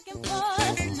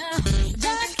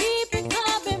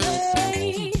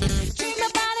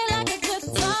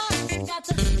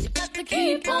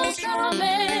 Keep on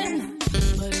strumming,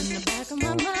 but in the back of my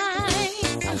mind,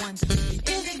 I wonder,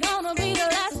 is it gonna be the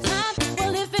last time?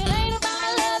 Well, if it ain't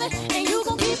about loving, and you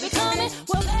gon' keep it coming,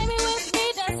 well, baby, with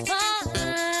me, that's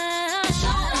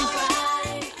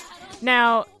fine.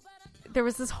 Now, there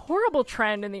was this horrible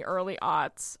trend in the early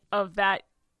aughts of that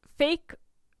fake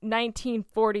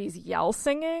 1940s yell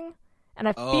singing. And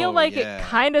I feel like it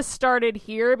kind of started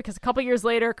here because a couple years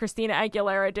later, Christina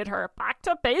Aguilera did her Back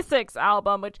to Basics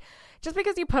album, which just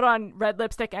because you put on red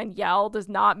lipstick and yell does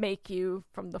not make you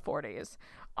from the 40s.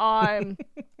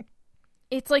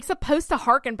 It's like supposed to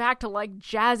harken back to like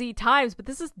jazzy times, but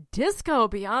this is disco,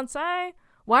 Beyonce.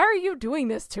 Why are you doing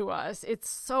this to us? It's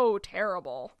so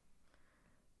terrible.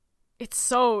 It's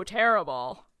so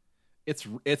terrible.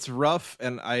 It's rough,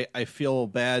 and I feel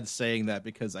bad saying that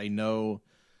because I know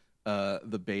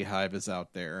the Bayhive is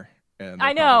out there, and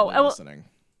I know listening.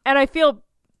 And I feel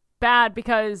bad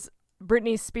because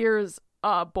Britney Spears'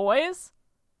 Boys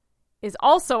is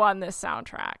also on this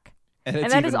soundtrack, and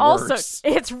that even is also worse.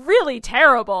 It's really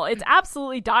terrible. It's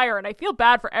absolutely dire, and I feel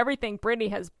bad for everything Britney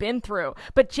has been through.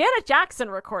 But Janet Jackson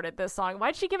recorded this song.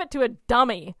 Why'd she give it to a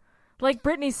dummy like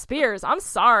Britney Spears? I'm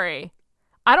sorry,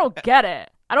 I don't get it.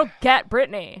 I don't get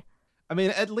Britney. I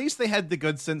mean, at least they had the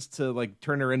good sense to like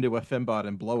turn her into a fembot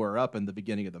and blow her up in the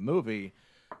beginning of the movie.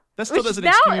 That still doesn't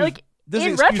excuse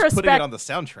putting it on the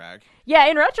soundtrack. Yeah,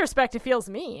 in retrospect, it feels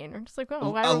mean. I'm just like,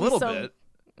 well, why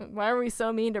are we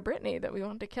so mean to Britney that we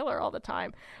wanted to kill her all the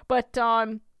time? But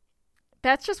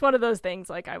that's just one of those things.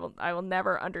 Like I will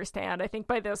never understand. I think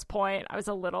by this point, I was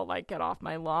a little like, get off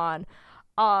my lawn,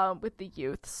 with the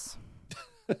youths.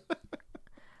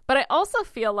 But I also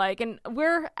feel like, and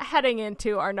we're heading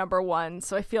into our number one,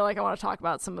 so I feel like I want to talk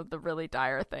about some of the really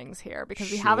dire things here because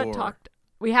we haven't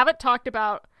talked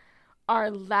about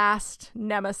our last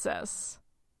nemesis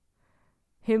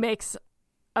who makes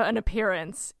an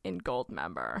appearance in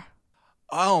Goldmember.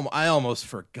 Oh, I almost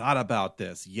forgot about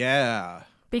this. Yeah.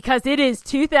 Because it is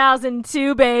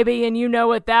 2002, baby, and you know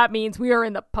what that means. We are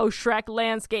in the post-Shrek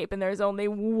landscape, and there's only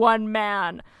one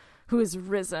man who has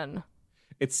risen.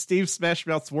 It's Steve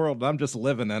Smashmouth's world, and I'm just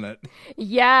living in it.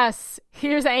 Yes.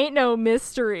 Here's Ain't No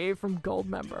Mystery from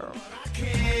Goldmember.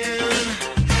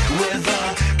 With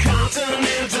a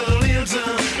continental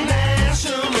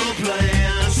international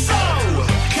plan. So,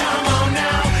 come on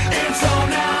now, it's on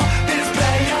now. This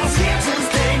player's here to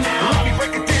stay now. Let me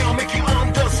break it down, make you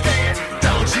understand.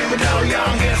 Don't you know your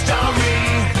history?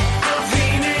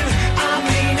 I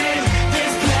mean it,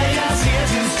 this player's here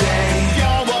to stay.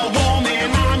 You're a woman,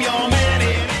 I'm your man,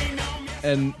 it ain't no.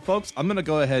 And folks, I'm going to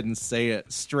go ahead and say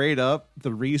it straight up.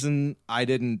 The reason I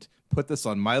didn't put this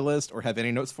on my list or have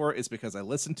any notes for it is because I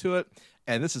listened to it,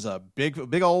 and this is a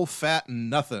big old fat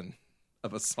nothing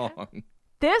of a song.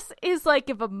 This is like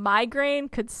if a migraine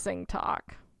could sing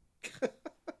talk.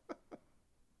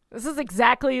 This is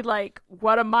exactly like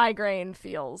what a migraine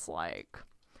feels like.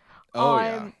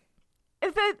 Yeah.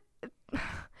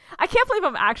 I can't believe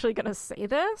I'm actually going to say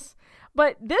this,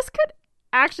 but this could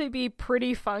actually be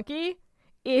pretty funky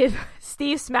if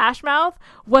Steve Smashmouth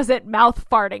wasn't mouth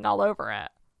farting all over it.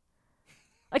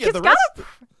 Like, it's got a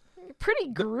pretty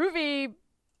groovy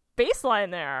bass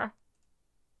line there.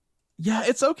 Yeah,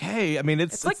 it's okay. I mean,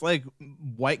 it's like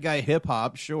white guy hip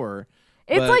hop, sure.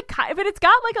 But it's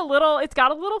got like a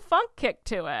little funk kick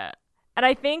to it. And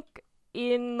I think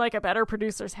in like a better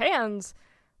producer's hands,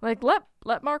 Like,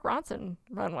 let Mark Ronson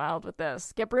run wild with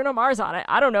this. Get Bruno Mars on it.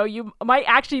 I don't know. You might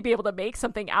actually be able to make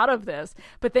something out of this,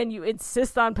 but then you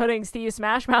insist on putting Steve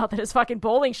Smashmouth and his fucking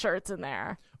bowling shirts in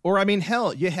there. Or, I mean,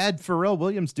 hell, you had Pharrell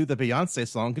Williams do the Beyonce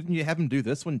song. Couldn't you have him do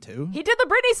this one, too? He did the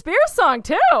Britney Spears song,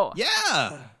 too.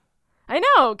 Yeah. I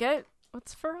know.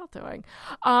 What's Pharrell doing?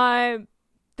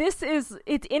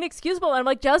 It's inexcusable. And I'm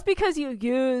like, just because you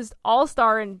used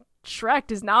All-Star and Shrek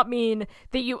does not mean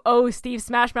that you owe Steve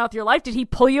Smashmouth your life. Did he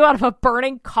pull you out of a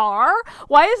burning car?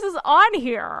 Why is this on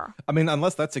here? I mean,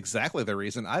 unless that's exactly the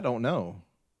reason, I don't know.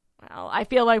 Well, I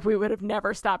feel like we would have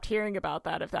never stopped hearing about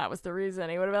that if that was the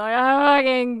reason. He would have been like, I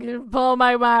fucking pull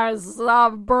my Mars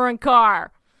off a burning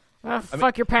car.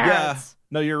 Fuck your parents. Yeah.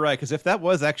 No, you're right. Because if that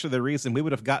was actually the reason, we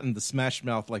would have gotten the Smash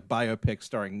Mouth like biopic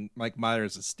starring Mike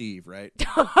Myers as Steve, right?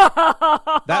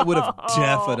 That would have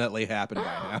definitely happened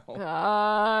by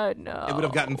now. No. It would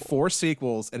have gotten 4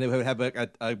 sequels, and it would have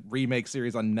a remake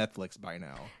series on Netflix by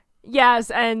now.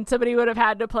 Yes, and somebody would have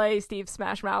had to play Steve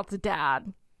Smashmouth's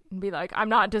dad and be like, I'm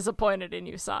not disappointed in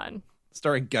you, son.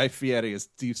 Starring Guy Fieri as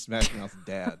Steve Smash Mouth's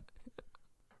dad.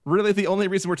 Really, the only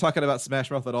reason we're talking about Smash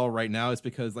Mouth at all right now is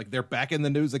because like they're back in the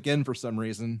news again for some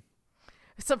reason.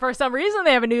 So for some reason,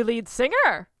 they have a new lead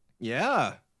singer.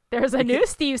 Yeah. There's a new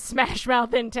Steve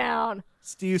Smashmouth in town.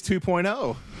 Steve's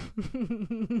 2.0.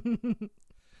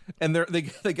 And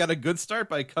they got a good start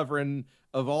by covering,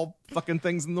 of all fucking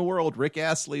things in the world, Rick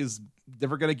Astley's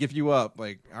Never Gonna Give You Up.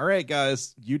 Like, all right,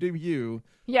 guys, you do you.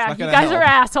 Yeah, you guys are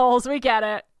assholes. We get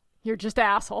it. You're just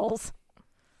assholes.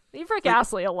 Leave Rick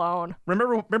Astley alone.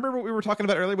 Remember what we were talking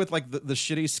about earlier with like the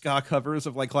shitty ska covers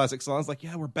of like classic songs? Like,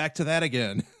 yeah, we're back to that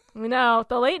again. No,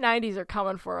 the late 90s are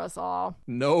coming for us all.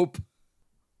 Nope.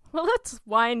 Well, let's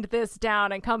wind this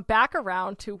down and come back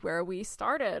around to where we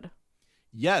started.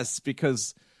 Yes,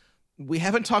 because we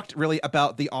haven't talked really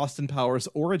about the Austin Powers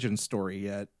origin story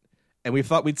yet, and we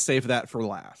thought we'd save that for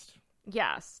last.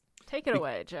 Yes. Take it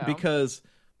away, Joe. Because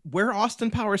where Austin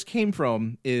Powers came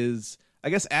from is, I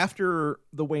guess after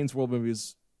the Wayne's World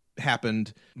movies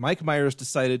happened, Mike Myers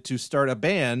decided to start a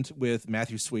band with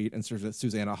Matthew Sweet and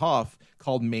Susanna Hoff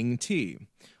called Ming T,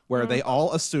 where they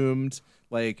all assumed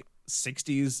like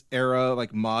 60s era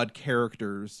like mod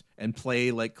characters and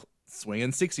play like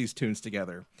swinging 60s tunes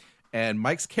together. And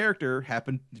Mike's character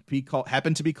happened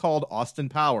to be called Austin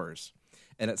Powers.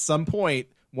 And at some point,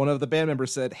 one of the band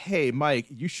members said, "Hey, Mike,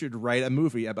 you should write a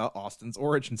movie about Austin's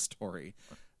origin story."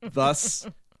 Thus,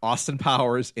 Austin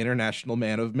Powers, International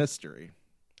Man of Mystery.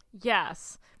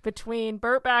 Yes, between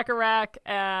Burt Bacharach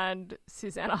and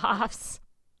Susanna Hoffs.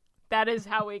 That is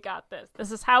how we got this.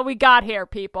 This is how we got here,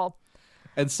 people.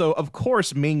 And so, of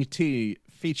course, Ming T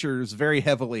features very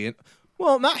heavily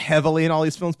not heavily in all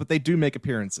these films, but they do make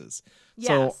appearances. Yes.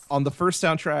 So on the first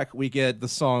soundtrack, we get the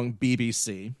song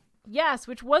BBC. Yes,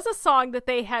 which was a song that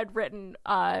they had written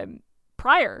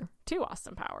prior to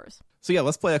Austin Powers. So yeah,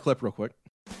 let's play a clip real quick.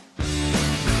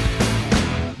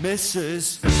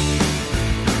 Mrs.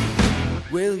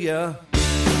 Will ya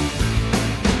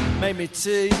make me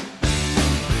tea?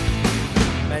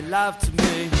 Make love to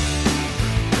me.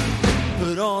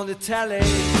 Put on the telly. To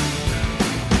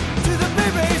the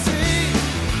BBC.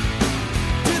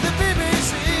 To the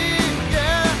BBC.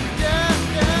 Yeah, yeah,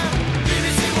 yeah.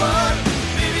 BBC 1,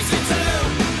 BBC 2,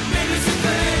 BBC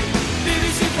 3,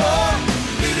 BBC 4,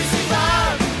 BBC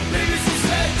 5, BBC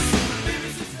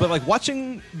 6. But like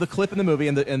watching the clip in the movie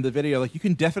and the video, like you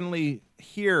can definitely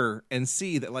hear and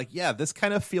see that like, yeah, this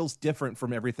kind of feels different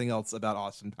from everything else about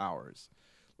Austin Powers.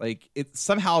 Like it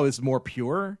somehow is more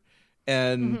pure,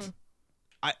 and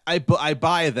I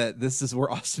buy that this is where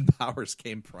Austin Powers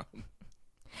came from.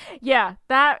 Yeah,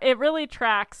 that it really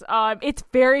tracks. It's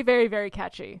very, very, very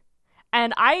catchy,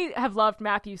 and I have loved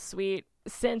Matthew Sweet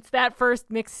since that first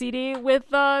mix CD with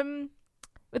the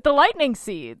Lightning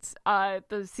Seeds.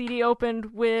 The CD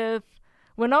opened with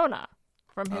Winona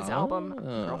from his album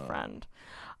Girlfriend,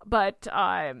 but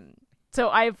so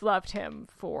I've loved him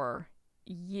for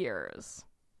years,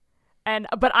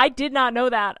 but I did not know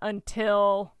that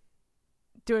until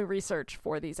doing research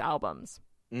for these albums.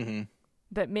 Mm-hmm.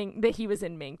 That he was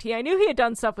in Ming T. I knew he had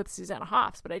done stuff with Susanna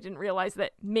Hoffs, but I didn't realize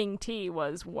that Ming T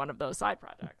was one of those side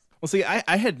projects. Well, see,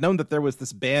 I had known that there was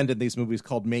this band in these movies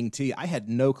called Ming T. I had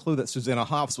no clue that Susanna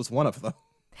Hoffs was one of them.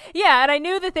 Yeah, and I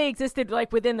knew that they existed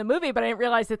like within the movie, but I didn't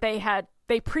realize that they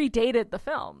predated the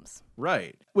films.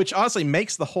 Right. Which honestly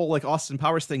makes the whole like Austin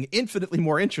Powers thing infinitely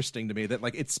more interesting to me, that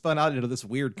like it spun out into this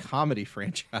weird comedy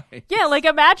franchise. Yeah, like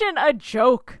imagine a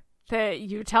joke that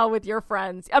you tell with your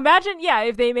friends. Imagine,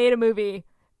 if they made a movie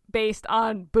based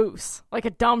on Boos, like a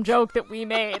dumb joke that we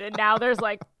made, and now there's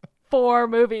like 4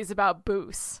 movies about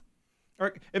Boos.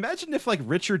 Or imagine if like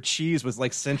Richard Cheese was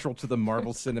like central to the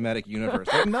Marvel Cinematic Universe.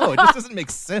 Like, no, it just doesn't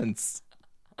make sense.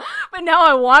 But now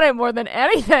I want it more than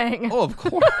anything. Oh, of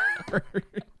course.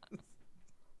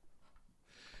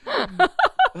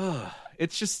 Ugh, it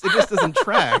just doesn't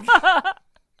track.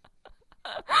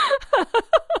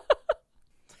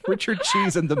 Richard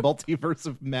Cheese and the Multiverse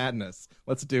of Madness.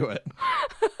 Let's do it.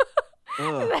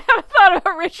 Ugh. I haven't thought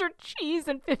about Richard Cheese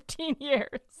in 15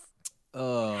 years.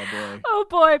 Oh boy. Oh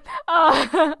boy.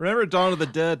 Remember Dawn of the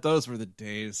Dead? Those were the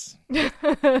days. But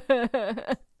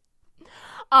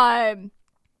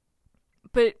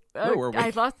Where were we?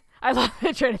 I lost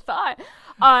my train of thought.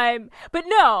 But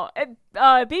no,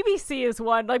 BBC is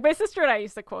one. Like my sister and I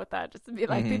used to quote that just to be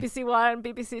like BBC One,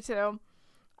 BBC Two.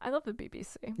 I love the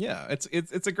BBC. Yeah,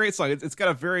 it's a great song. It's got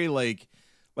a very like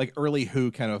early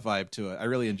Who kind of vibe to it. I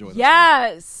really enjoy it.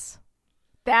 Yes,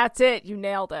 that's it. You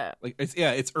nailed it. Like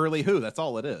it's early Who. That's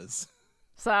all it is.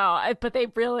 So, but they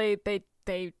really they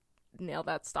nail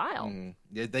that style.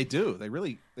 Yeah, they do. They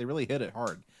really hit it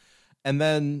hard. And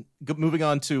then moving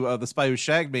on to The Spy Who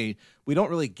Shagged Me, we don't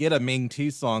really get a Ming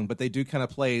T song, but they do kind of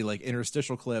play like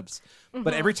interstitial clips.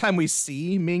 But every time we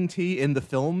see Ming T in the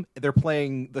film, they're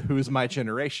playing the Who's My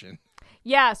Generation.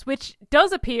 Yes, which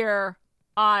does appear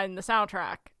on the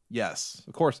soundtrack. Yes,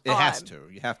 of course it has to.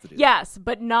 You have to do. Yes,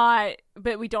 but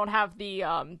we don't have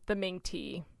the Ming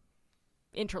T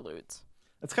interludes.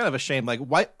 It's kind of a shame. Like,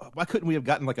 why couldn't we have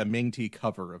gotten like a Ming T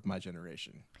cover of My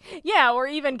Generation? Yeah, or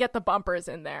even get the bumpers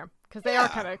in there because they are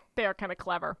kind of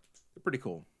clever. They're pretty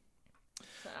cool.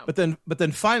 So. But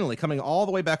then finally, coming all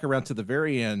the way back around to the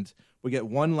very end, we get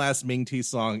one last Ming T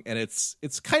song, and it's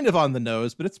kind of on the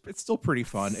nose, but it's still pretty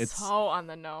fun. It's so on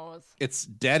the nose. It's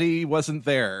Daddy Wasn't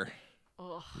There.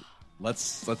 Ugh.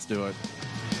 Let's do it.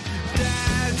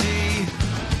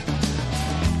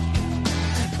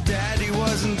 Daddy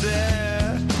wasn't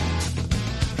there.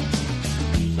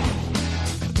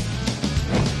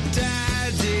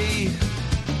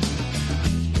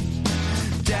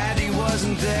 Daddy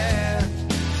wasn't there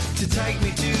to take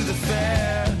me to the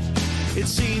fair. It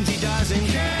seems he doesn't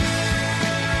care.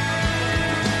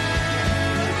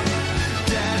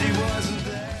 Daddy wasn't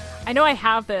there. I know I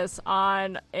have this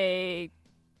on a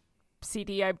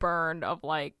CD I burned of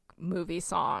like movie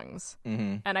songs,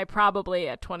 and I probably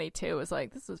at 22 was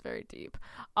like, this is very deep.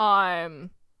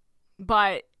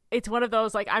 But it's one of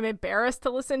those like I'm embarrassed to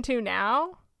listen to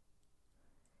now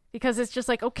because it's just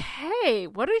like, okay,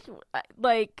 what are you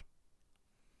like?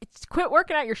 It's quit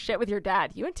working out your shit with your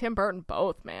dad. You and Tim Burton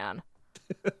both, man.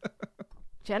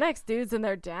 Gen X dudes and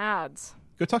their dads.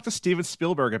 Go talk to Steven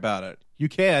Spielberg about it. You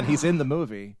can. He's in the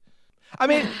movie. I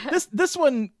mean, this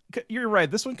one, you're right.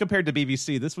 This one compared to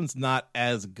BBC, this one's not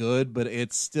as good, but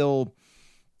it's still,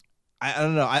 I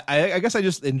don't know. I guess I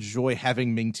just enjoy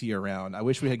having Ming T around. I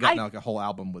wish we had gotten like a whole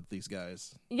album with these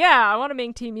guys. Yeah, I want a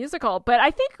Ming T musical. But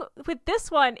I think with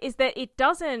this one is that it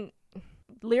doesn't,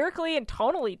 lyrically and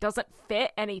tonally, doesn't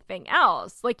fit anything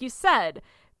else. Like you said,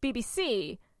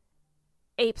 BBC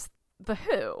apes The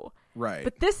Who. Right.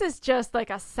 But this is just like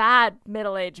a sad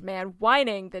middle-aged man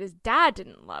whining that his dad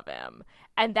didn't love him.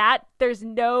 And that there's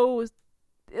no,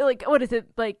 like, what is it?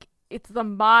 Like, it's the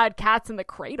mod Cats in the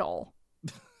Cradle.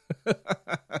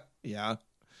 Yeah.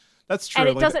 That's true. And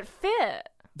it like, doesn't fit.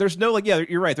 There's no, like, yeah,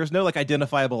 you're right. There's no, like,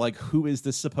 identifiable, like, who is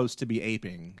this supposed to be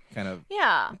aping kind of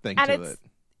thing and to it.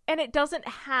 And it doesn't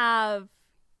have,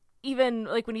 even,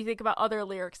 like, when you think about other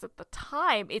lyrics at the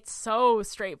time, it's so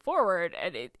straightforward.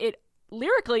 And it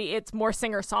lyrically, it's more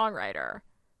singer-songwriter,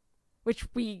 which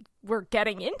we were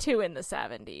getting into in the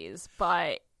 70s,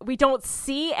 but we don't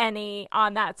see any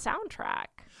on that soundtrack.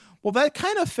 Well, that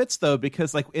kind of fits, though,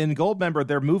 because, like, in Goldmember,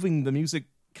 they're moving the music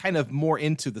kind of more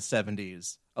into the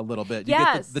 70s a little bit. You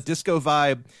get the disco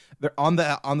vibe. They're on the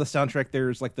soundtrack,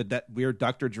 there's, like, the weird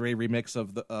Dr. Dre remix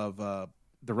of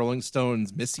the Rolling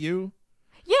Stones' Miss You.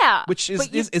 Yeah. Which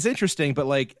is interesting, but,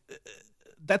 like,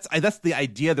 that's the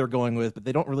idea they're going with, but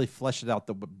they don't really flesh it out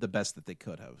the best that they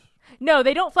could have. No,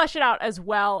 they don't flesh it out as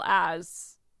well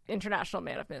as International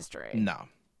Man of Mystery. No.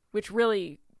 Which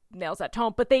really nails that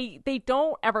tone. But they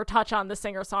don't ever touch on the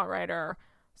singer-songwriter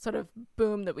sort of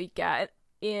boom that we get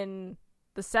in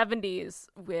the 70s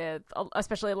with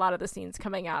especially a lot of the scenes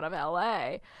coming out of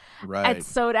LA. Right. And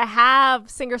so to have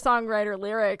singer-songwriter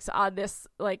lyrics on this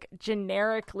like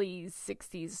generically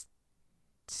 60s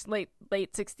late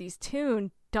 60s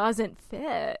tune doesn't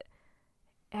fit,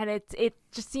 and it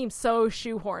just seems so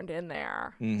shoehorned in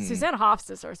there. Susanna Hoffs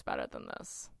deserves better than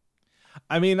this.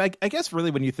 I mean, I guess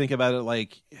really when you think about it,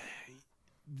 like,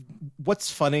 what's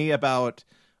funny about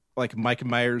like Mike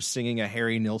Myers singing a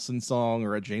Harry Nilsson song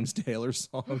or a James Taylor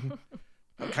song?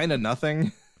 Kind of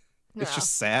nothing. It's Yeah.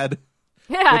 just sad.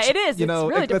 Yeah, Which, it is. you know,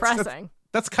 it's really that's- depressing.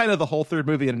 That's kind of the whole third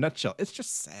movie in a nutshell. It's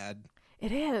just sad.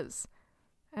 It is.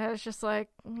 And it's just like,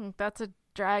 that's a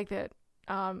drag that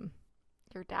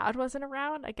your dad wasn't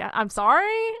around. I guess. I'm sorry.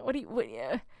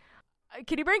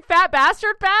 Can you bring Fat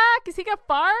Bastard back? Is he gonna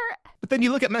fart? But then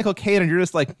you look at Michael Caine and you're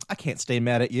just like, I can't stay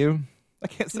mad at you. I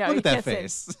can't No, look you at that can't say-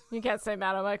 face. You can't say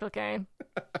mad at Michael Caine.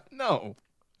 No.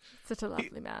 Such a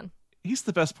lovely man. He's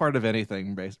the best part of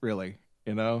anything, really.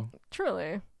 You know?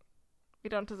 Truly. We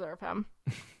don't deserve him.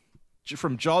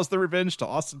 From Jaws the Revenge to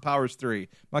Austin Powers 3.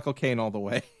 Michael Caine all the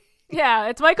way. Yeah,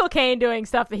 it's Michael Caine doing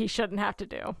stuff that he shouldn't have to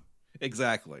do.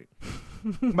 Exactly.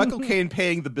 Michael Caine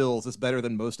paying the bills is better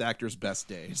than most actors' best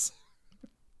days.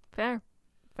 Fair.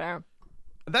 Fair.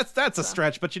 That's a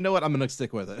stretch, but you know what? I'm going to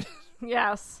stick with it.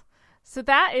 Yes. So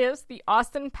that is the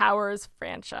Austin Powers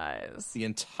franchise. The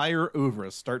entire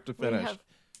oeuvre, start to We finish. have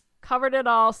covered it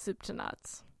all, soup to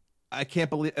nuts. I can't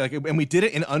believe, and we did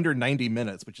it in under 90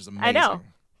 minutes, which is amazing. I know.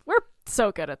 We're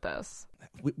so good at this.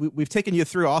 We've taken you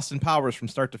through Austin Powers from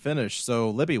start to finish. So,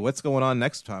 Libby, what's going on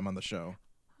next time on the show?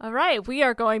 All right, we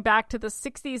are going back to the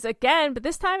 60s again, but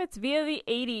this time it's via the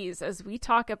 80s as we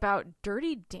talk about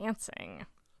Dirty Dancing.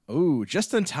 Oh,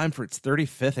 just in time for its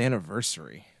 35th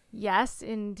anniversary. Yes,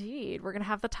 indeed. We're going to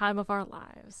have the time of our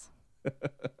lives.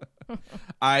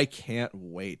 I can't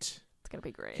wait. It's going to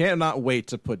be great. Cannot wait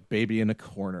to put Baby in a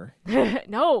corner.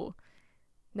 No.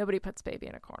 Nobody puts baby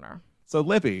in a corner. So,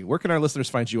 Libby, where can our listeners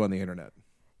find you on the internet?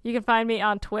 You can find me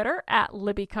on Twitter at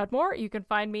Libby Cudmore. You can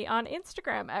find me on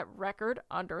Instagram at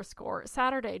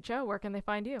record_Saturday. Joe, where can they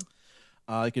find you?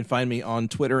 You can find me on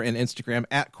Twitter and Instagram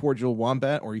at Cordial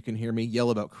Wombat, or you can hear me yell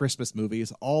about Christmas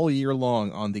movies all year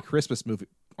long on the Christmas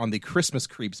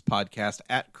Creeps podcast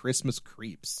at Christmas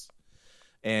Creeps.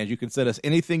 And you can send us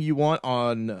anything you want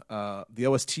on the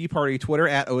OST Party Twitter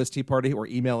at OST Party, or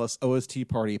email us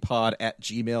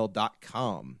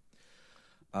ostpartypod@gmail.com.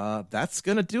 That's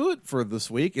going to do it for this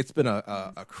week. It's been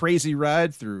a crazy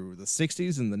ride through the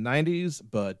 60s and the 90s,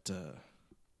 but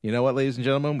you know what, ladies and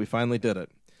gentlemen? We finally did it.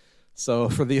 So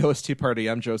for the OST Party,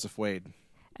 I'm Joseph Wade.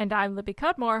 And I'm Libby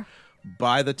Cudmore.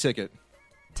 Buy the ticket.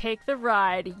 Take the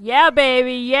ride. Yeah,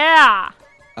 baby. Yeah.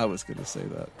 I was going to say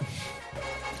that.